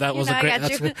 Also, yeah, that was a great.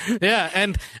 That's good. Yeah,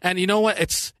 and you know what?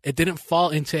 It didn't fall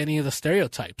into any of the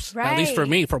stereotypes. Right. At least for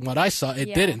me, from what I saw,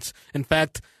 it didn't. In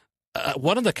fact,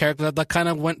 one of the characters that kind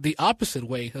of went the opposite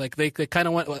way. Like they kind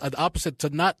of went the opposite to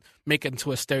not make it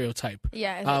into a stereotype.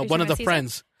 Yeah. One of the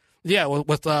friends. Yeah,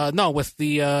 with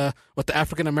the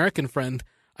African American friend.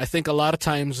 I think a lot of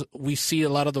times we see a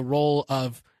lot of the role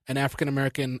of an African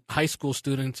American high school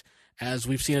student as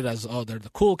we've seen it as, oh, they're the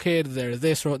cool kid, they're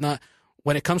this or whatnot.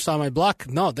 When it comes to On My Block,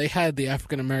 no, they had the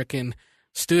African American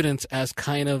students as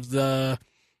kind of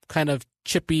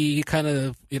chippy, kind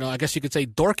of, I guess you could say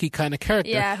dorky kind of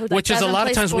character. Yeah, which is a lot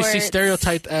of times sports. We see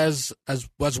stereotyped as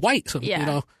white,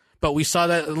 but we saw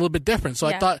that a little bit different. So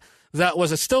I thought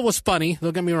it still was funny,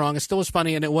 don't get me wrong, it still was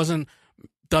funny, and it wasn't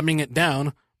dumbing it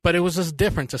down. But it was just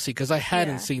different to see because I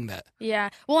hadn't seen that. Yeah.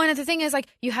 Well, and the thing is, like,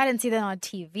 you hadn't seen that on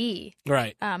TV.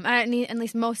 Right. At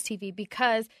least most TV,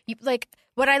 because,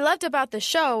 what I loved about the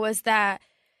show was that,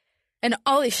 and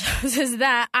all these shows, is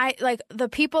that the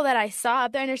people that I saw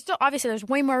up there, and there's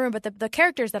way more room, but the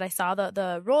characters that I saw,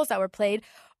 the roles that were played,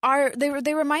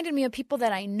 they reminded me of people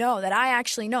that I know, that I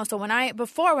actually know. So when I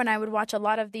would watch a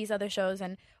lot of these other shows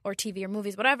or TV or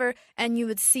movies, whatever, and you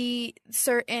would see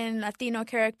certain Latino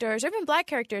characters or even Black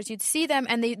characters, you'd see them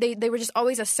and they were just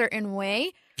always a certain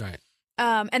way. Right.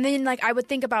 And then I would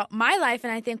think about my life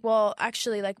and I think, well,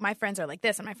 actually, my friends are like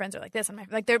this and my friends are like this and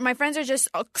my friends are just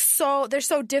they're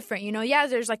so different, Yeah,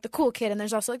 there's the cool kid and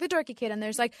there's also the dorky kid and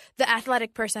there's the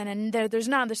athletic person and there's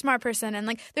not the smart person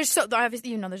and there's so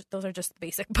obviously those are just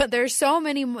basic, but there's so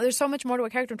much more to a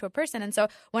character and to a person. And so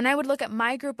when I would look at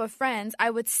my group of friends, I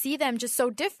would see them just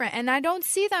so different, and I don't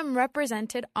see them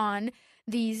represented on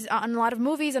a lot of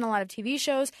movies and a lot of TV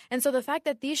shows. And so the fact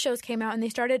that these shows came out and they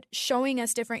started showing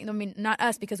us different, not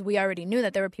us because we already knew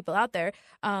that there were people out there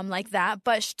like that,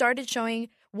 but started showing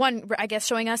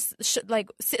us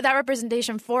that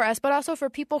representation for us, but also for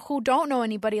people who don't know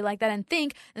anybody like that and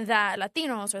think that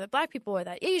Latinos or the Black people or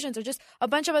that Asians or just a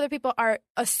bunch of other people are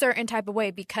a certain type of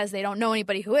way because they don't know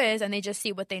anybody who is, and they just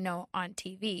see what they know on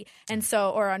TV and so,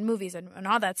 or on movies and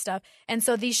all that stuff. And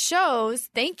so these shows,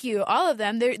 thank you, all of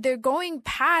them, they're going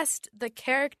past the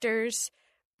characters,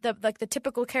 the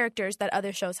typical characters that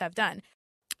other shows have done.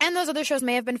 And those other shows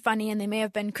may have been funny and they may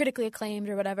have been critically acclaimed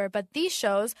or whatever, but these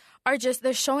shows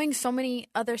they're showing so many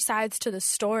other sides to the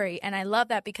story. And I love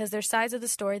that because they're sides of the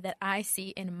story that I see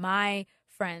in my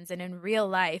friends and in real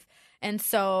life. And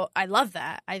so I love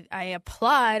that. I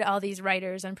applaud all these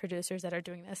writers and producers that are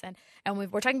doing this. And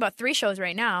we're talking about 3 shows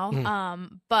right now,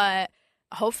 but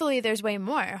hopefully there's way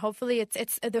more. Hopefully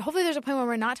hopefully there's a point where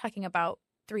we're not talking about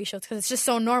 3 shows because it's just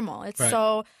so normal. It's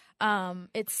so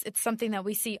it's something that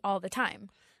we see all the time.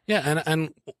 Yeah,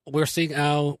 and we're seeing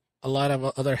now a lot of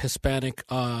other Hispanic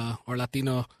or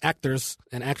Latino actors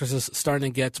and actresses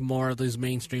starting to get more of these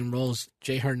mainstream roles.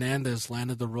 Jay Hernandez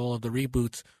landed the role of the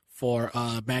reboot for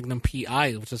Magnum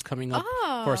P.I., which is coming up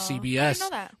for CBS. I didn't know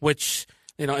that. Which,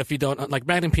 if you don't,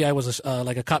 Magnum P.I. was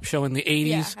a cop show in the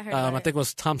 80s. Yeah, I think it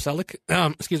was Tom Selleck.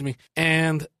 Excuse me.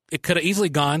 And it could have easily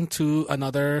gone to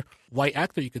another white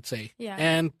actor, you could say.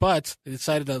 Yeah. But they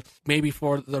decided to, maybe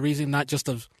for the reason not just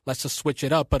of let's just switch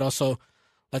it up, but also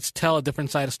let's tell a different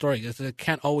side of story. It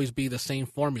can't always be the same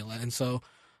formula. And so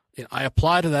I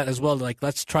applaud that as well.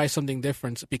 Let's try something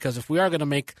different, because if we are going to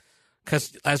make,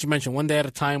 because as you mentioned, One Day at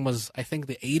a Time was, I think,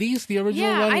 the 80s, the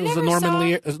original one.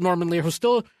 It was Norman Lear, who's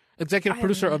still executive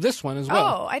producer of this one as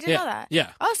well. Oh, I didn't know that.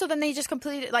 Yeah. Oh, so then they just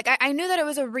completed, I knew that it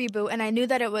was a reboot and I knew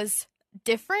that it was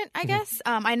different, I guess.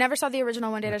 I never saw the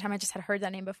original One Day at a Time. I just had heard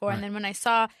that name before. Right. And then when I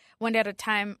saw One Day at a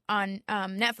Time on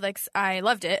Netflix, I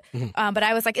loved it. But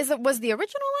I was like, was the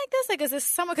original like this? Is this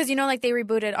someone? Because, they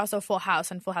rebooted also Full House,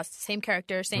 and Full House, same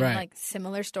character, same,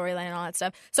 similar storyline and all that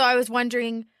stuff. So I was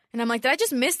wondering, and I'm like, did I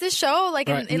just miss this show?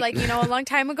 A long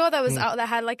time ago that was out, that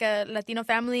had a Latino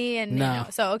family and,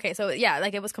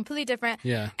 it was completely different.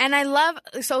 Yeah. And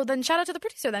so then shout out to the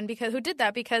producer then, because who did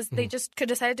that, because they just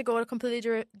decided to go a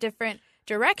completely different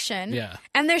direction. Yeah.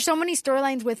 And there's so many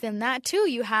storylines within that too.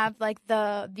 You have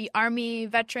the Army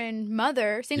veteran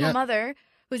mother, single mother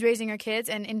who's raising her kids,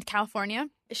 and in California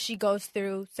she goes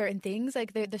through certain things.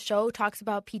 The show talks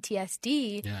about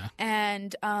PTSD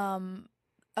and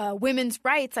women's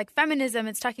rights, feminism.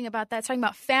 It's talking about that. It's talking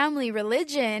about family,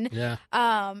 religion. Yeah.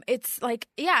 It's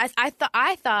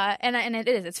I thought, and it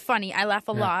is. It's funny. I laugh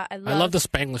a lot. I love the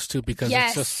Spanglish too, because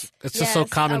it's just so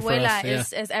common for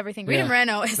us. Is everything. Rita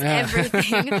Moreno is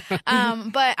everything.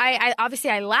 But I obviously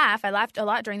I laughed a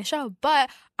lot during the show, but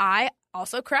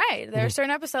also cried. There are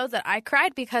certain episodes that I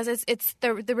cried because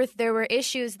there were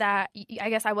issues that I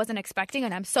guess I wasn't expecting,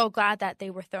 and I'm so glad that they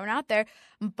were thrown out there.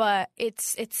 But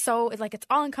it's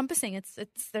all encompassing. It's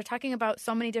they're talking about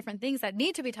so many different things that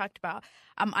need to be talked about.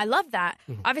 I love that.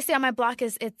 Obviously, on my block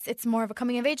it's more of a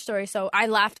coming of age story, so I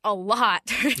laughed a lot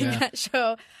during that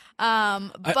show.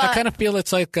 But I kind of feel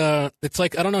it's like I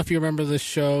don't know if you remember this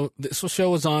show. This show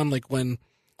was on like when.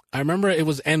 I remember it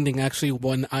was ending actually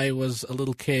when I was a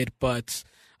little kid, but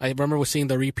I remember seeing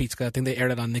the repeats because I think they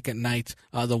aired it on Nick at Night.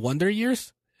 The Wonder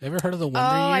Years. Ever heard of the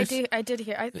Wonder Years? I did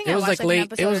hear. I think it I was watched like late. an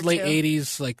episode It was or late two.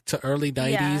 '80s, like to early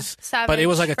 '90s. Savage, but it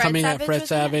was like a Fred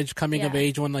Savage, coming of Yeah.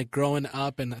 age one, like growing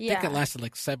up, and I think it lasted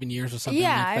like 7 years or something.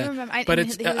 Yeah, like that. I remember. But he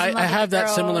was in love I with have the that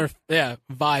girl. similar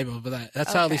vibe of that.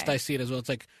 That's how at least Okay. I see it as well. It's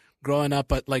like growing up,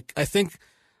 but like I think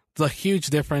the huge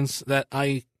difference that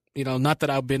not that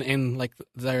I've been in like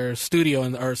their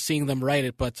studio or seeing them write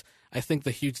it, but I think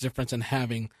the huge difference in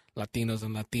having Latinos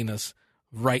and Latinas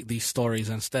write these stories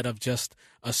instead of just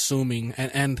assuming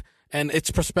and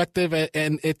it's perspective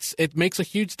and it makes a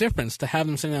huge difference to have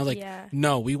them saying like,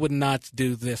 no, we would not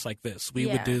do this like this. We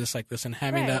would do this like this, and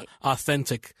having that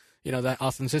authentic. That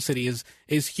authenticity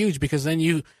is huge because then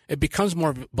it becomes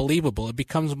more believable. It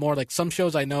becomes more like some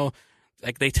shows I know,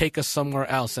 like they take us somewhere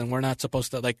else and we're not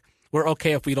supposed to we're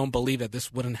okay if we don't believe that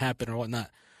this wouldn't happen or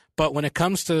whatnot. But when it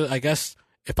comes to, I guess,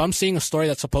 if I'm seeing a story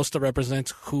that's supposed to represent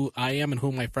who I am and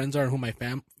who my friends are and who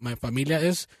my familia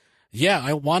is,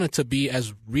 I want it to be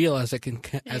as real as it can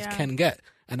get.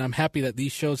 And I'm happy that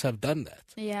these shows have done that.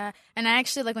 Yeah, and I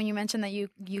actually like when you mentioned that you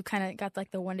kind of got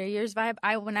like the Wonder Years vibe.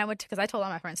 Because I told all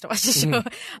my friends to watch the show.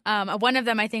 One of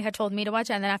them I think had told me to watch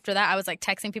it, and then after that I was like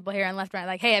texting people here and left and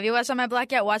right, like, hey, have you watched On My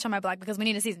Block yet? Watch On My Block because we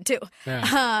need a season 2.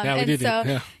 Yeah, we did.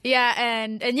 So, yeah,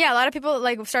 and a lot of people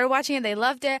like started watching it. They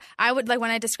loved it. I would like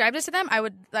when I described it to them, I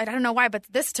don't know why, but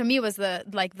this to me was the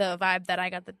vibe that I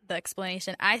got the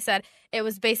explanation. I said it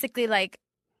was basically like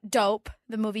Dope,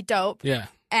 the movie Dope. Yeah.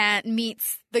 And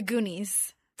meets the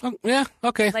Goonies. Oh, yeah,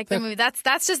 okay. Like the movie. That's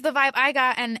just the vibe I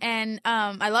got, and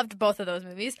I loved both of those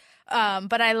movies.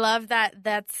 But I love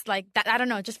that's like that. I don't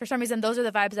know, just for some reason those are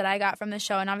the vibes that I got from the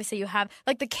show. And obviously you have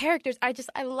like the characters.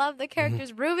 I love the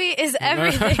characters. Ruby is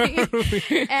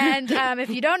everything. And if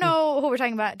you don't know who we're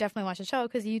talking about, definitely watch the show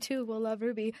because you too will love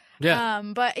Ruby. Yeah.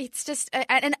 But it's just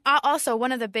and also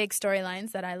one of the big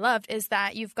storylines that I loved is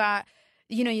that you've got.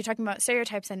 You're talking about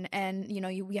stereotypes and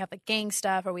we have like gang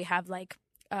stuff or we have like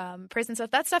prison stuff.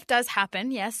 That stuff does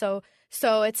happen, yeah. So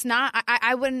it's not.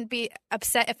 I wouldn't be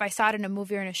upset if I saw it in a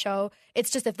movie or in a show.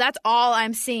 It's just if that's all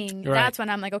I'm seeing, that's when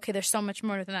I'm like, okay, there's so much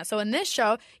more than that. So in this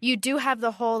show, you do have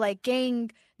the whole like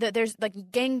gang. There's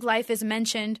like gang life is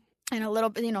mentioned. And a little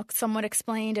bit, somewhat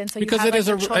explained, and so you have, it is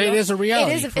a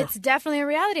reality. It is. It's definitely a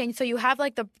reality, and so you have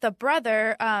like the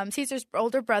brother, Caesar's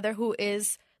older brother, who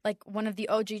is like one of the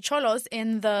OG cholos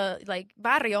in the like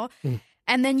barrio,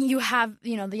 and then you have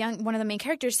one of the main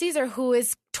characters, Caesar, who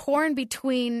is torn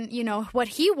between what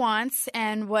he wants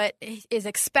and what is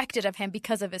expected of him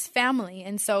because of his family,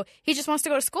 and so he just wants to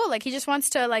go to school, like he just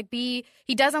wants to like be.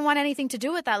 He doesn't want anything to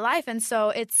do with that life, and so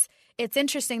it's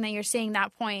interesting that you're seeing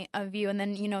that point of view, and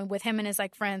then with him and his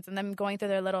like friends, and them going through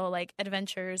their little like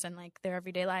adventures and like their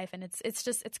everyday life, and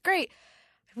it's great.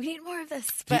 We need more of this,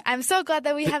 but I'm so glad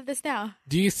that we have this now.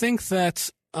 Do you think that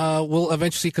we'll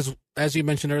eventually, because as you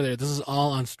mentioned earlier, this is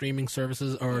all on streaming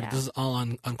services, or this is all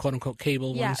on quote unquote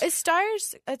cable ones? Is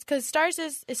Stars? It's because Stars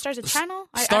is a channel.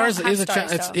 Stars is a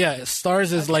channel.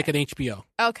 Stars is like an HBO.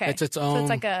 Okay, it's its own. So it's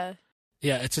like a.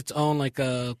 Yeah, it's its own like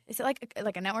a. Is it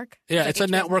like a network? Yeah, it's a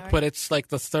HBO's network, but it's like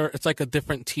the third. It's like a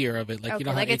different tier of it. Like okay,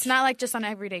 like it's not like just on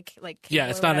everyday like. Yeah,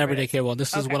 it's not an everyday cable.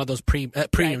 This is one of those premium.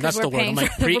 That's the word. I'm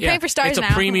like, we're paying for Stars it's now.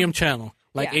 It's a premium channel,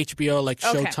 like HBO, like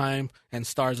Showtime, and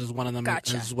Stars is one of them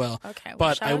as well. Okay,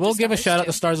 but I will give a shout out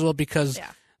to Stars as well because.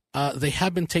 They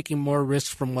have been taking more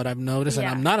risks from what I've noticed, and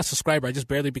I'm not a subscriber. I just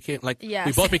barely became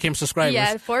we both became subscribers.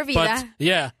 Yeah, for Vida.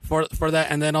 But for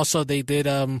that, and then also they did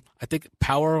I think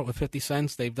Power with 50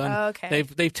 Cents. They've done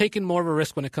they've taken more of a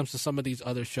risk when it comes to some of these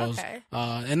other shows.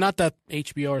 And not that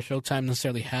HBO or Showtime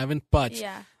necessarily haven't, but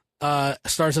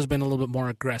Stars has been a little bit more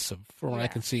aggressive from what I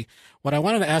can see. What I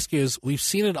wanted to ask you is, we've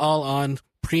seen it all on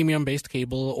premium based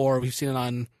cable, or we've seen it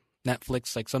on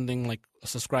Netflix, like something like a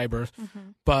subscriber,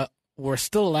 but we're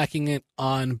still lacking it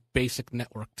on basic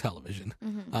network television.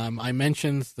 I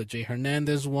mentioned the Jay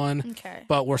Hernandez one, Okay.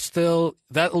 but we're still,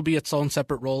 that will be its own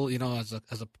separate role, as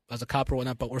a cop or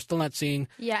whatnot. But we're still not seeing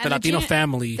the and Latino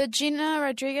family. The Gina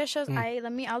Rodriguez shows.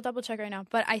 I'll double check right now,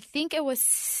 but I think it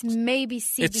was maybe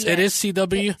CBS. It is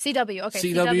CW. CW. Okay.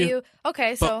 CW.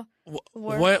 Okay. So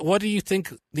what do you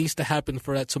think needs to happen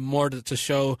for that to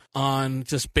show on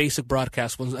just basic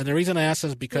broadcast ones? And the reason I ask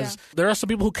is because there are some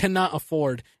people who cannot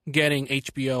afford getting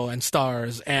HBO and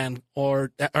Stars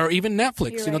or even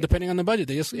Netflix. You're right. Depending on the budget,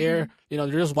 they just air. They're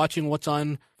just watching what's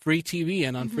on free TV,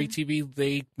 and on free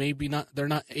TV they're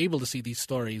not able to see these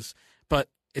stories. But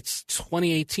it's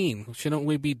 2018. Shouldn't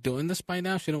we be doing this by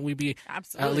now? Shouldn't we be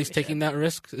at least taking that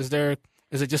risk?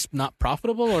 Is it just not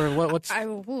profitable, or what's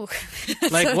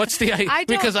what's the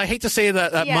because I hate to say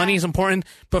that money is important,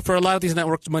 but for a lot of these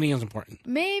networks, money is important.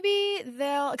 Maybe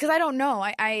because I don't know.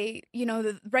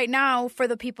 Right now for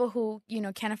the people who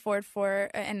can't afford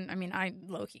and I mean I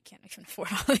low-key can't even afford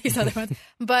all these other ones,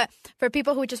 but for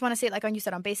people who just want to see it like you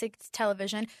said on basic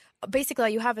television, basically all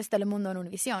you have is Telemundo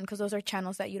and Univision because those are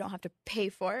channels that you don't have to pay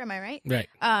for. Am I right? Right.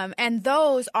 And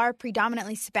those are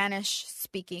predominantly Spanish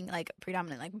speaking,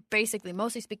 basically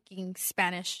mostly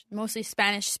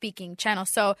Spanish speaking channels.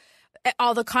 So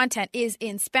all the content is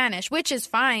in Spanish, which is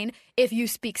fine if you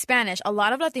speak Spanish. A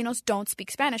lot of Latinos don't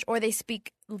speak Spanish, or they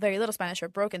speak very little Spanish or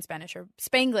broken Spanish or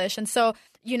Spanglish. And so,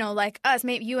 like us,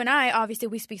 maybe you and I, obviously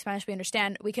we speak Spanish,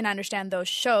 we can understand those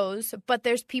shows, but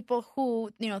there's people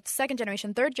who, second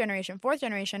generation, third generation, fourth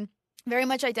generation, very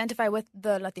much identify with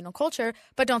the Latino culture,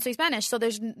 but don't speak Spanish. So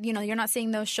there's, you're not seeing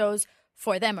those shows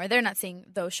for them, or they're not seeing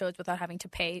those shows without having to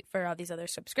pay for all these other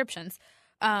subscriptions.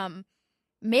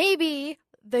 Maybe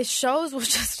the shows will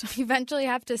just eventually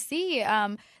have to see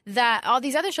that all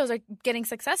these other shows are getting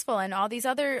successful, and all these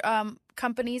other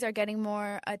companies are getting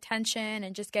more attention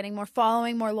and just getting more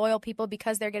following, more loyal people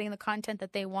because they're getting the content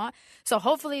that they want. So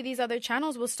hopefully these other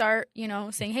channels will start,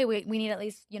 saying, hey, we need at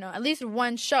least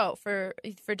one show for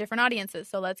different audiences.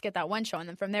 So let's get that one show, and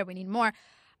then from there we need more.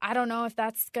 I don't know if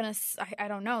that's gonna. I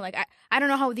don't know. I don't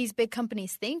know how these big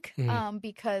companies think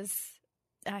because,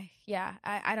 I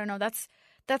don't know. That's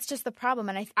just the problem.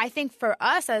 And I think for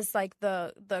us as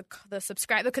the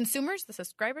consumers, the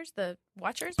subscribers, the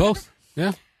watchers, both,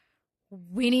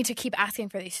 we need to keep asking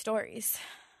for these stories.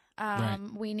 Right.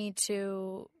 We need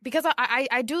to, because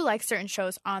I do like certain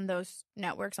shows on those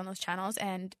networks, on those channels,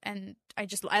 and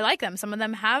I like them. Some of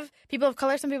them have people of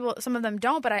color, some of them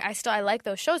don't, but I like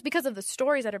those shows because of the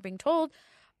stories that are being told.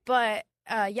 But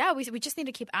we just need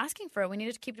to keep asking for it. We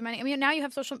need to keep demanding. I mean, now you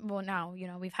have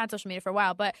we've had social media for a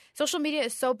while, but social media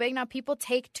is so big now. People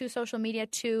take to social media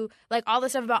to all the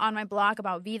stuff about On My Block,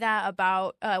 about Vida,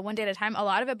 about One Day at a Time. A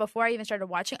lot of it before I even started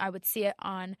watching, I would see it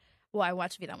on. Well, I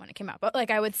watched Vida when it came out, but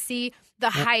I would see the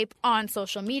hype on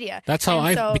social media. That's how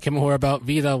I became aware about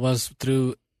Vida, was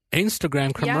through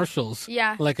Instagram commercials.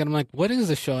 Yeah. And I'm like, what is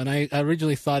this show? And I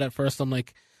originally thought at first, I'm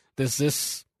like, is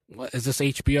this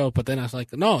HBO? But then I was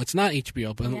like, no, it's not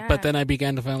HBO. But then I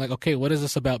began to find okay, what is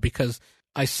this about? Because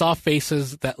I saw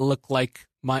faces that look like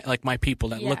my people,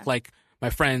 that look like my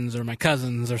friends or my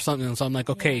cousins or something. And so I'm like,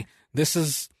 okay, this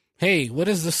is, hey, what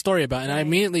is this story about? And I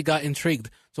immediately got intrigued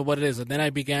to what it is. And then I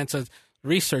began to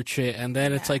research it. And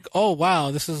then it's like, oh,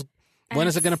 wow, when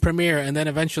is it going to premiere? And then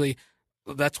eventually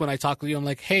that's when I talked to you. I'm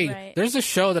like, hey, there's a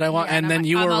show that I want. And then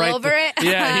you were right. Over it.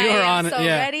 Yeah, you were on it.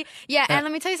 Yeah. Ready. Yeah. And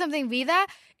let me tell you something. Vida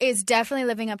is definitely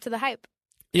living up to the hype.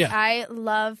 Yeah. I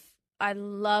love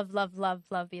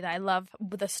Vida. I love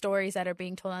the stories that are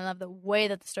being told. I love the way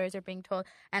that the stories are being told.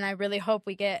 And I really hope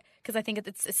we get, because I think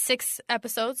it's 6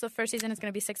 episodes. The first season is going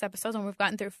to be 6 episodes, and we've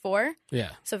gotten through 4. Yeah.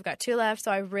 So we've got 2 left.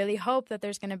 So I really hope that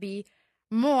there's going to be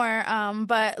more.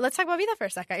 But let's talk about Vida for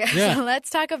a second. Yeah. So let's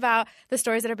talk about the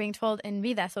stories that are being told in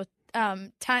Vida. So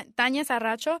Tanya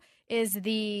Sarracho is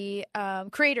the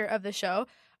creator of the show.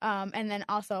 And then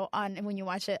also when you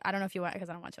watch it, I don't know if you watch, because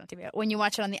I don't watch it on TV. When you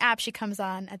watch it on the app, she comes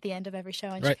on at the end of every show,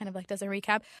 and she kind of does a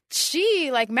recap.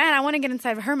 She man, I want to get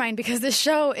inside of her mind, because this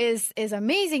show is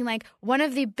amazing. One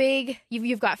of the big,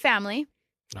 you've got family,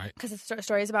 right? Because the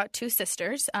story is about 2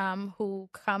 sisters who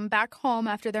come back home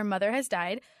after their mother has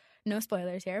died. No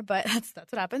spoilers here, but that's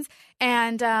what happens.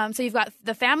 And so you've got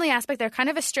the family aspect. They're kind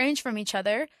of estranged from each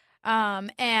other,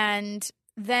 and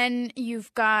then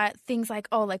you've got things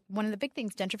one of the big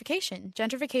things, gentrification.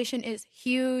 Gentrification is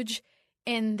huge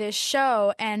in this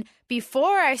show. And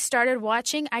before I started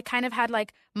watching, I kind of had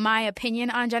my opinion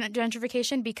on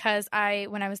gentrification, because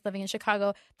when I was living in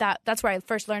Chicago, that's where I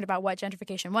first learned about what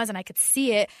gentrification was, and I could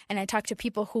see it, and I talked to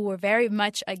people who were very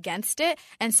much against it.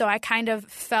 And so I kind of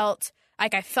felt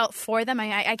like I felt for them.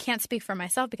 I can't speak for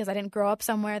myself because I didn't grow up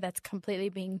somewhere that's completely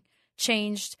being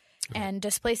changed and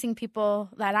displacing people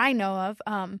that I know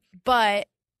of. But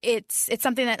it's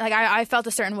something that like I felt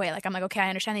a certain way. Like I'm like, okay, I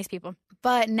understand these people.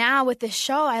 But now with this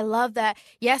show, I love that,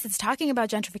 yes, it's talking about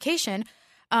gentrification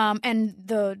and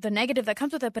the negative that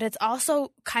comes with it, but it's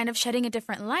also kind of shedding a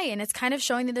different light, and it's kind of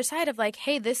showing the other side of like,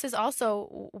 hey, this is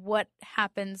also what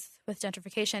happens with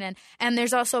gentrification. And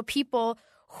there's also people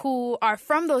who are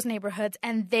from those neighborhoods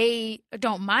and they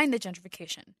don't mind the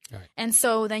gentrification. Right. And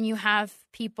so then you have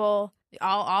people,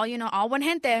 all one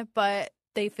gente, but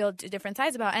they feel different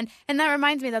sides about it. And that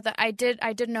reminds me that I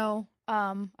did know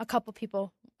a couple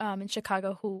people in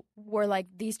Chicago who were like,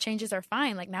 these changes are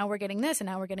fine. Like now we're getting this and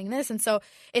now we're getting this. And so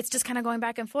it's just kind of going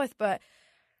back and forth. But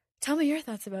tell me your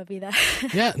thoughts about Vida.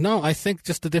 Yeah, no, I think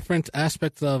just the different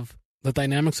aspects of the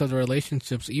dynamics of the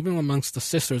relationships, even amongst the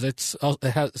sisters. It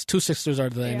has two sisters are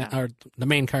the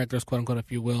main characters, quote unquote,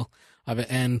 if you will, of it.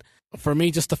 And for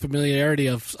me, just the familiarity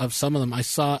of some of them, I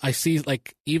see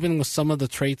like even with some of the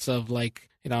traits of like,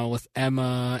 with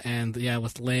Emma and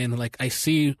with Lynn, like I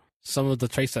see some of the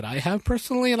traits that I have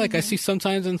personally. Like I see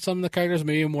sometimes in some of the characters,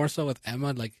 maybe more so with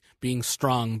Emma, like being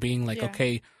strong, being like,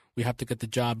 okay, we have to get the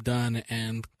job done.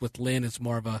 And with Lynn, it's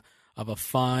more of a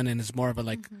fun, and it's more of a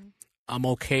like, I'm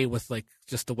okay with like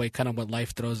just the way kind of what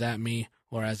life throws at me.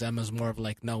 Whereas Emma's more of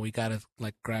like, no, we gotta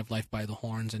like grab life by the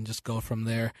horns and just go from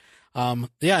there. And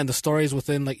the stories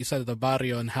within, like you said, the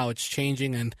barrio and how it's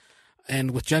changing,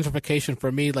 and with gentrification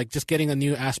for me, like just getting a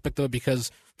new aspect of it,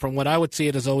 because from what I would see,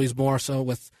 it is always more so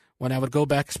with when I would go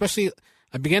back, especially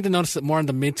I began to notice it more in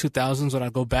the mid 2000s when I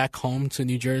go back home to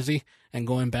New Jersey and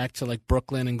going back to like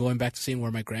Brooklyn and going back to seeing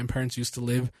where my grandparents used to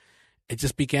live. It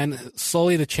just began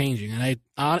slowly to changing. And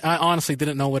I honestly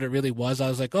didn't know what it really was. I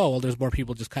was like, oh, well, there's more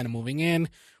people just kind of moving in,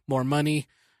 more money.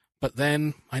 But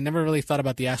then I never really thought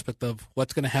about the aspect of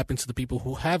what's going to happen to the people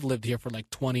who have lived here for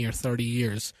like 20 or 30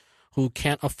 years, who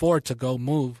can't afford to go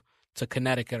move to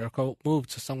Connecticut or go move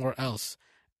to somewhere else.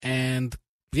 And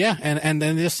and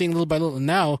then just seeing little by little,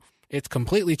 now it's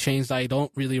completely changed. I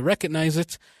don't really recognize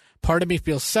it. Part of me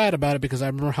feels sad about it because I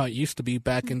remember how it used to be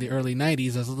back in the early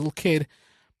 90s as a little kid.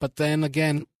 But then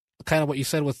again, kind of what you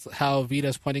said with how Vida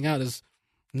is pointing out is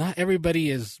not everybody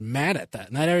is mad at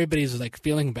that. Not everybody's like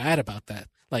feeling bad about that.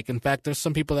 Like, in fact, there's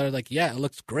some people that are like, yeah, it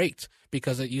looks great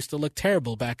because it used to look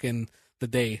terrible back in the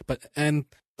day. And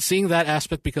seeing that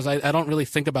aspect, because I don't really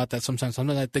think about that sometimes.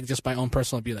 Sometimes I think just my own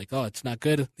personal be like, oh, it's not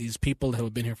good. These people who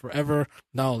have been here forever,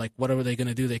 no, like, what are they going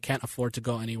to do? They can't afford to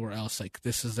go anywhere else. Like,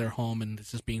 this is their home and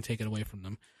it's just being taken away from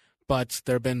them. But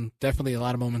there have been definitely a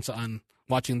lot of moments on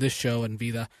watching this show and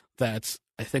Vida that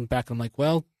I think back, I'm like,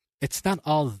 well, it's not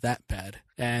all that bad.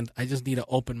 And I just need to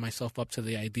open myself up to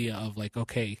the idea of like,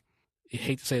 okay, I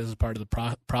hate to say this is part of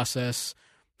the process,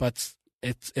 but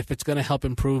if it's going to help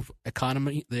improve the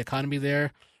economy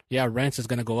there, yeah, rent is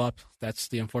going to go up. That's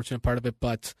the unfortunate part of it.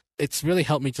 But it's really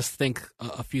helped me just think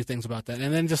a few things about that.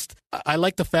 And then just, I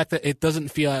like the fact that it doesn't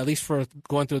feel, at least for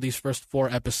going through these first 4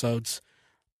 episodes,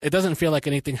 it doesn't feel like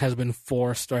anything has been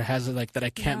forced or has it like that I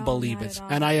can't believe it.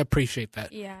 And I appreciate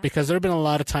that. Yeah. Because there have been a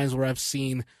lot of times where I've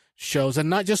seen shows, and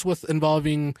not just with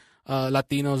involving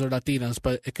Latinos or Latinas,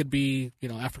 but it could be,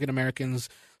 African Americans.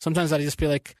 Sometimes I just feel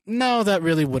like, no, that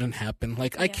really wouldn't happen.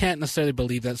 Like, I can't necessarily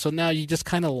believe that. So now you just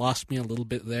kind of lost me a little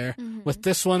bit there. Mm-hmm. With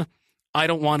this one, I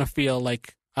don't want to feel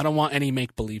like, I don't want any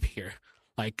make-believe here.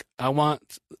 Like, I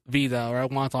want Vida, or I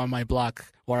want On My Block,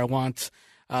 or I want,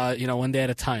 One Day at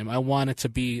a Time. I want it to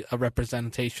be a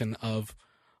representation of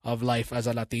life as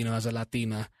a Latino, as a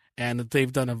Latina. And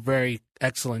they've done a very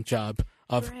excellent job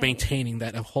of maintaining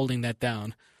that, of holding that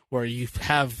down, where you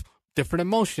have different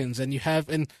emotions and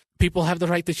people have the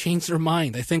right to change their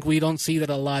mind. I think we don't see that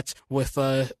a lot with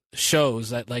shows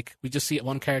that like we just see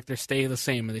one character stay the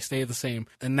same and they stay the same.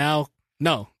 And now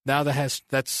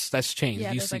that's changed.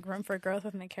 Yeah, there's like room for growth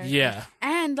within the character. Yeah.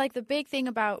 And like the big thing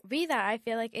about Vida, I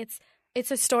feel like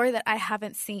it's a story that I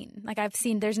haven't seen. Like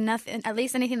there's nothing, at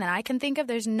least anything that I can think of,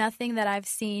 there's nothing that I've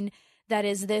seen that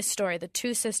is this story, the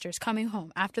 2 sisters coming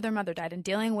home after their mother died and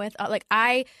dealing with,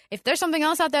 if there's something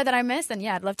else out there that I missed, then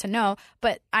yeah, I'd love to know.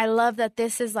 But I love that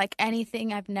this is like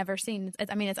anything I've never seen.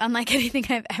 It's unlike anything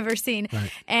I've ever seen. Right.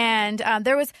 And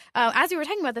there was, as we were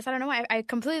talking about this, I don't know why, I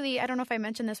don't know if I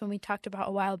mentioned this when we talked about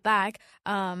a while back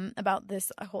about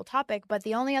this whole topic, but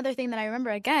the only other thing that I remember,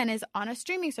 again, is on a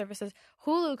streaming services,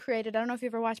 Hulu created, I don't know if you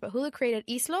ever watched, but Hulu created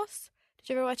Islos.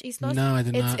 Did you ever watch Islos? No, I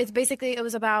did not. It's basically, it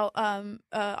was about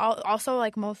also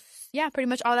like pretty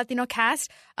much all Latino cast.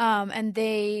 And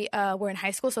they were in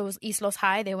high school, so it was Islos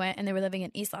High. They went and they were living in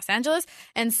East Los Angeles,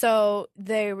 and so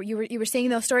you were seeing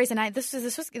those stories. And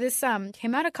this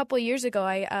came out a couple of years ago.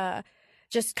 I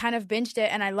just kind of binged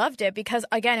it, and I loved it because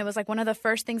again, it was like one of the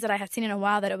first things that I had seen in a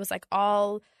while that it was like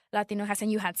all Latino cast,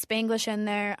 and you had Spanglish in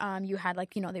there. You had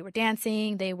like, you know, they were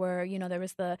dancing. They were, you know, there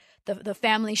was the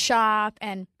family shop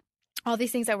and all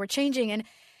these things that were changing.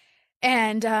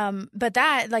 But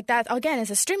that again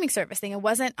is a streaming service thing. It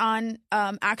wasn't on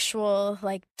actual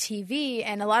like TV,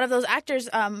 and a lot of those actors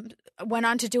went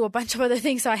on to do a bunch of other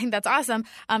things. So I think that's awesome.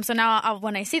 So now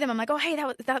when I see them, I'm like, oh hey,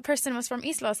 that person was from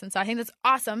Islos, and so I think that's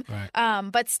awesome.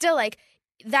 Right. But still, like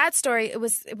that story, it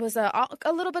was a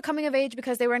little bit coming of age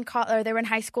because they were in they were in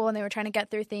high school and they were trying to get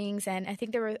through things. And I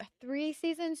think there were 3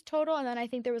 seasons total, and then I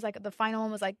think there was like the final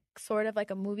one was like sort of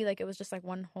like a movie, like it was just like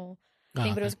one whole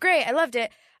thing, but it was great. I loved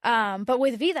it. But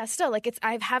with Vida, still, like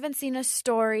I haven't seen a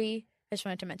story. I just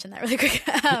wanted to mention that really quick.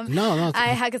 No,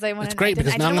 because I wanted. It's great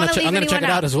because now I'm gonna check it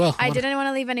out as well. I didn't want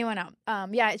to leave anyone out.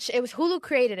 It was Hulu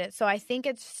created it, so I think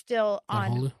it's still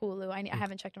on Hulu. I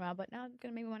haven't checked them out, but now I'm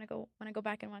gonna maybe want to go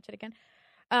back and watch it again.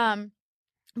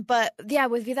 But yeah,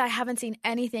 with Vida, I haven't seen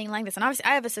anything like this. And obviously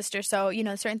I have a sister, so, you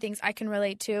know, certain things I can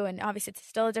relate to, and obviously it's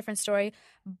still a different story.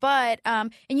 But,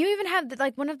 and you even have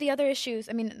like one of the other issues,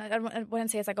 I mean, I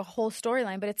wouldn't say it's like a whole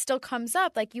storyline, but it still comes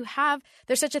up. Like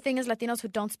there's such a thing as Latinos who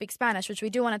don't speak Spanish, which we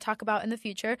do want to talk about in the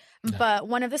future. Yeah. But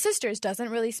one of the sisters doesn't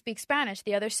really speak Spanish.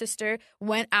 The other sister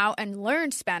went out and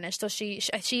learned Spanish. So she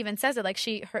even says it like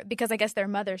because I guess their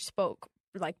mother spoke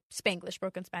like Spanglish,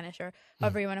 broken Spanish, or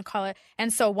however you want to call it.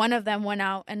 And so one of them went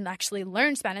out and actually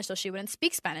learned Spanish so she wouldn't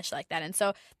speak Spanish like that. And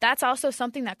so that's also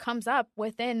something that comes up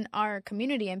within our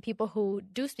community, and people who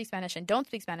do speak Spanish and don't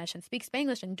speak Spanish and speak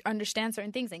Spanglish and understand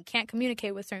certain things and can't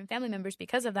communicate with certain family members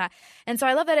because of that. And so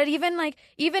I love that it even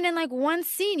in like one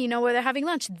scene, you know, where they're having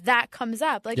lunch, that comes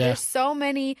up. Like there's so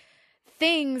many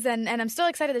things, and I'm still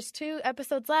excited. There's 2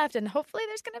 episodes left, and hopefully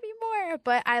there's going to be more.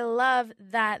 But I love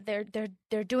that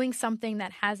they're doing something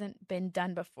that hasn't been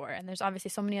done before. And there's obviously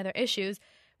so many other issues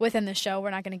within the show.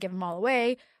 We're not going to give them all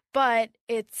away, but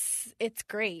it's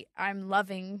great. I'm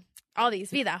loving all these.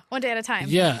 Vida, one day at a time.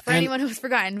 Yeah. For anyone who's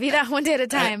forgotten, Vida, one day at a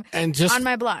time. And just on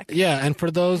my blog. Yeah, and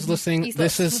for those listening,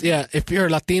 this is if you're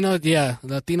Latino,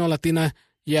 Latina,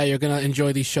 you're gonna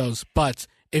enjoy these shows. But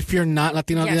if you're not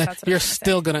Latino, you're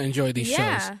still going to enjoy these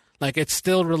shows. Like, it's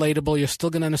still relatable. You're still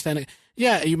going to understand it.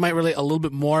 Yeah, you might relate a little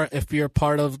bit more if you're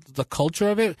part of the culture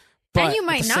of it. But and you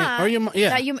might not.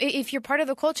 If you're part of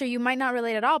the culture, you might not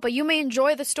relate at all, but you may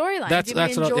enjoy the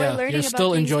storyline. You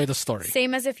still enjoy the story.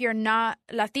 Same as if you're not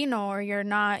Latino or you're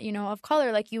not, you know, of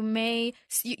color. Like you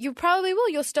probably will.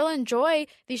 You'll still enjoy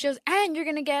these shows, and you're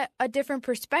going to get a different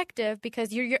perspective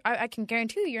because I can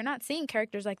guarantee you're not seeing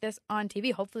characters like this on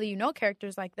TV. Hopefully, you know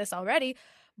characters like this already,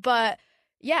 but.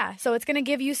 Yeah, so it's going to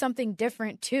give you something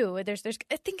different too. I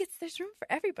think there's room for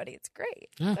everybody. It's great.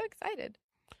 Yeah. I'm so excited.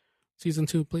 Season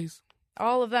 2, please.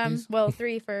 All of them. Please. Well,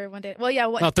 3 for one day. Well, yeah.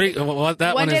 3. Well,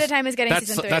 that one day at a time is getting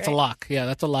season 3. That's right? a lock. Yeah,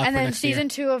 that's a lock. And for then next season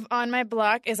year. 2 of On My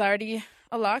Block is already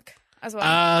a lock as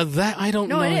well. That I don't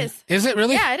know. No, it is. Is it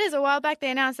really? Yeah, it is. A while back they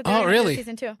announced that they're really?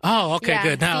 season 2. Oh, okay, yeah.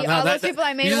 good. Now, See, all those people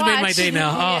I made you just watch. made my day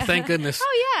now. Yeah. Oh, thank goodness.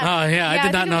 Oh yeah. Oh yeah, I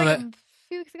did not know that.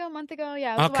 A few weeks ago, a month ago.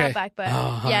 Yeah, it was a while back, but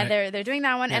right. they're doing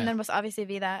that one, and then must obviously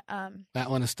be that. That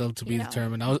one is still to be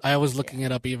determined. I was looking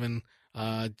it up even.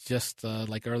 Just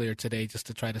like earlier today, just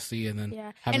to try to see, and then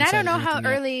and I don't know how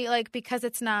early, like because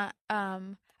it's not. I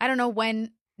don't know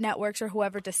when networks or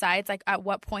whoever decides, like at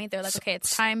what point they're like, okay,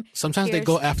 it's time. Sometimes they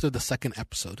go after the second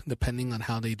episode, depending on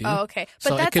how they do. Oh, okay, but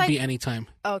so it could be any time.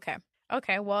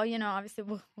 Okay. Well, you know, obviously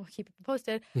we'll keep it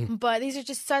posted. But these are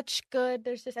just such good.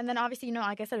 There's just, and then obviously, you know,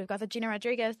 like I said, we've got the Gina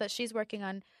Rodriguez that she's working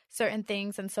on certain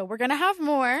things, and so we're gonna have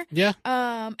more. Yeah.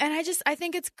 And I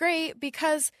think it's great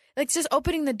because it's just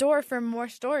opening the door for more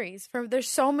stories. There's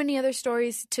so many other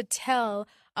stories to tell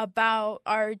about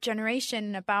our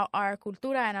generation, about our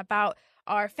cultura, and about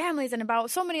our families, and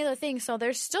about so many other things. So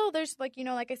there's like, you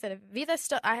know, like I said, Vida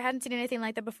still, I hadn't seen anything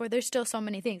like that before. There's still so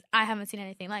many things I haven't seen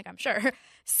anything like, I'm sure.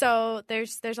 So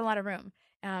there's a lot of room.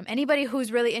 Anybody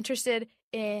who's really interested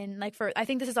in I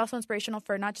think this is also inspirational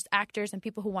for not just actors and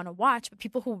people who want to watch, but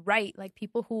people who write, like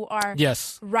people who are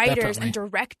writers definitely. And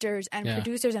directors and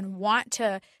producers and want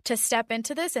to step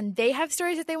into this, and they have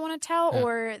stories that they want to tell,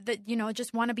 or that, you know,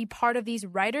 just want to be part of these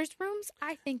writers' rooms.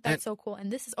 I think that's so cool,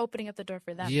 and this is opening up the door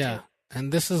for them too.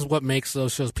 And this is what makes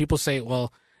those shows. People say,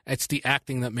 well, it's the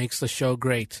acting that makes the show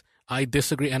great. I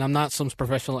disagree, and I'm not some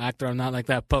professional actor. I'm not like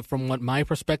that. But from what my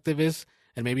perspective is,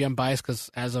 and maybe I'm biased because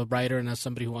as a writer and as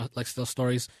somebody who likes to tell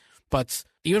stories, but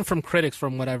even from critics,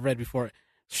 from what I've read before,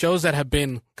 shows that have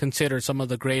been considered some of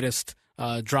the greatest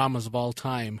dramas of all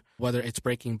time, whether it's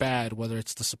Breaking Bad, whether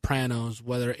it's The Sopranos,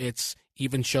 whether it's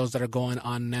even shows that are going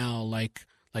on now, like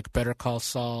Better Call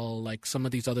Saul, like some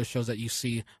of these other shows that you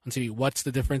see on TV. What's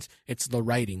the difference? It's the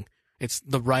writing. It's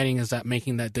the writing is that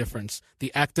making that difference.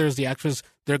 The actors, the actresses,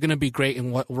 they're going to be great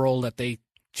in what role that they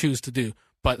choose to do.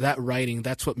 But that writing,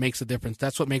 that's what makes a difference.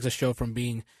 That's what makes a show from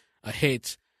being a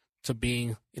hit to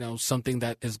being, something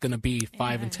that is going to be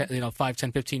 5 and 10, 5,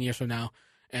 10, 15 years from now.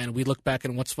 And we look back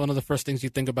and what's one of the first things you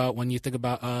think about when you think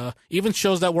about even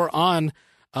shows that were on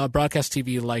broadcast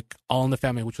TV, like All in the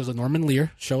Family, which was a Norman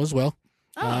Lear show as well.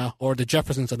 Or The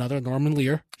Jeffersons, another Norman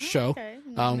Lear show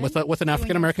with an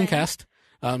African American cast.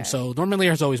 So Norman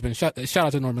Lear has always been shout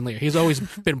out to Norman Lear. He's always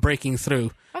been breaking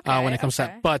through when it comes to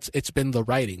that. But it's been the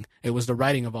writing. It was the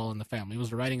writing of All in the Family. It was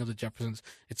the writing of The Jeffersons.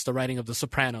 It's the writing of The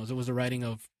Sopranos. It was the writing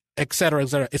of et cetera, et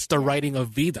cetera. It's the writing of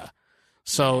Vida.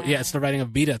 So it's the writing of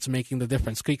Vida that's making the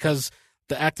difference because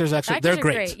the actors actually they're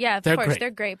great. Yeah, of course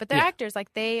they're great. But the actors,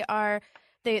 like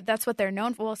that's what they're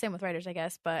known for. Well, same with writers, I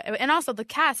guess. And also the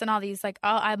cast and all these,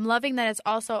 I'm loving that it's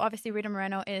also, obviously Rita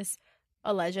Moreno is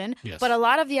a legend, but a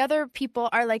lot of the other people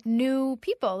are like new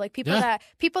people, like people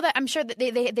that I'm sure that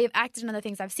they've acted in other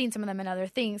things. I've seen some of them in other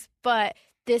things, but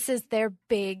this is their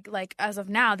big, like as of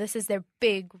now, this is their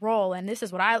big role, and this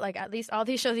is what I like. At least all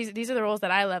these shows, these are the roles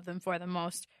that I love them for the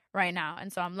most right now,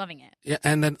 and so I'm loving it. Yeah,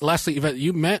 and then lastly, Yvette,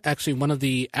 you met actually one of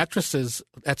the actresses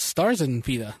that stars in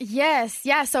Vida. Yes,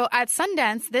 yeah. So at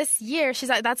Sundance this year,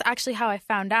 that's actually how I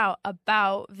found out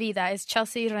about Vida. Is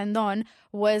Chelsea Rendon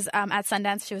was at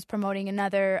Sundance. She was promoting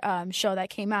another show that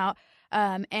came out.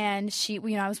 And she,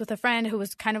 I was with a friend who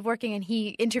was kind of working, and he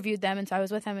interviewed them, and so I was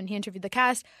with him, and he interviewed the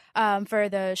cast for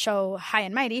the show High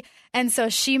and Mighty. And so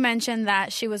she mentioned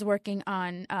that she was working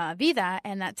on Vida,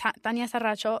 and that Tania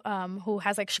Sarracho, who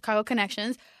has like Chicago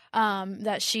connections,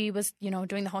 that she was,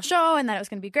 doing the whole show, and that it was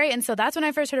going to be great. And so that's when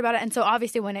I first heard about it. And so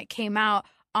obviously when it came out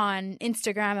on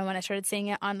Instagram and when I started seeing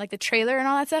it on like the trailer and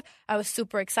all that stuff, I was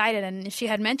super excited. And she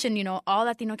had mentioned, all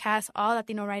Latino cast, all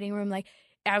Latino writing room, like.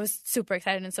 I was super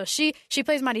excited, and so she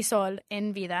plays Marisol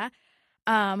in Vida,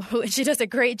 who she does a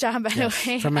great job, by the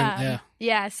way.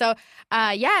 So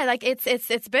like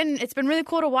it's been really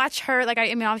cool to watch her. Like I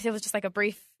mean, obviously it was just like a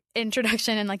brief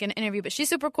introduction and like an interview, but she's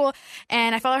super cool,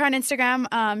 and I follow her on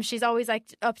Instagram. She's always like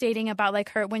updating about like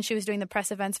her when she was doing the press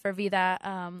events for Vida,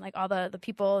 like all the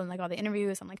people and like all the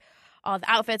interviews and like all the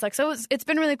outfits, like, so it's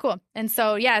been really cool. And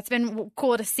so it's been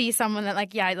cool to see someone that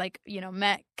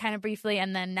met kind of briefly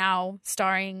and then now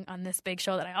starring on this big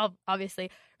show that I obviously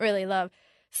really love.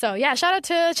 So shout out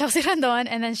to Chelsea Rendon,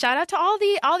 and then shout out to all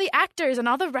the actors and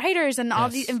all the writers and all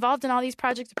the involved in all these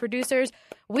projects, producers.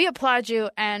 We applaud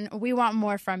you, and we want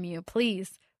more from you.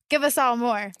 Please give us all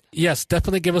more. Yes,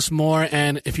 definitely give us more.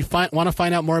 And if you want to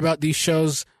find out more about these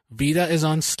shows, Vida is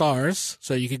on Stars,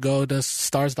 so you could go to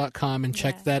stars.com and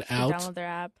check that out. Download their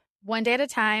app. One Day at a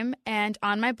Time, and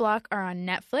On My Block are on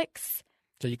Netflix.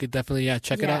 So you could definitely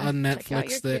check it out on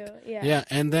Netflix.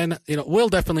 And then we'll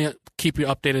definitely keep you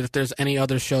updated if there's any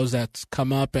other shows that's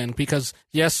come up, and because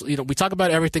we talk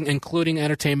about everything, including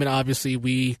entertainment. Obviously,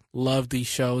 we love these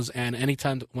shows, and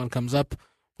anytime one comes up,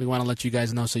 we want to let you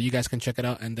guys know so you guys can check it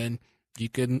out, and then you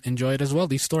can enjoy it as well.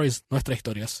 These stories, nuestras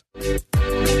historias.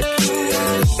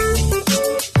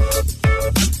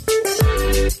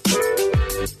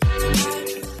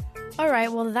 All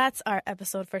right, well, that's our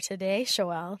episode for today.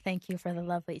 Xoel, thank you for the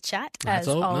lovely chat, as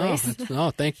always.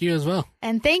 Thank you as well.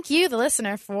 And thank you, the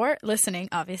listener, for listening,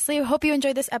 obviously. We hope you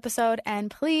enjoyed this episode, and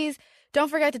please don't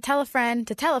forget to tell a friend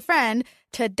to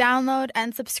download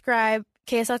and subscribe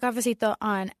KSL Cafecito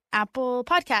on Apple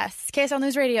Podcasts, KSL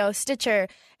News Radio, Stitcher.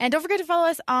 And don't forget to follow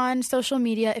us on social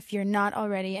media if you're not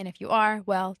already. And if you are,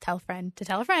 well, tell a friend to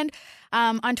tell a friend.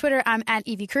 On Twitter, I'm at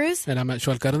Evie Cruz. And I'm at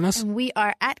Xoel Cardenas. And we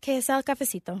are at KSL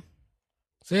Cafecito.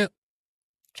 See ya.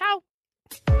 Ciao.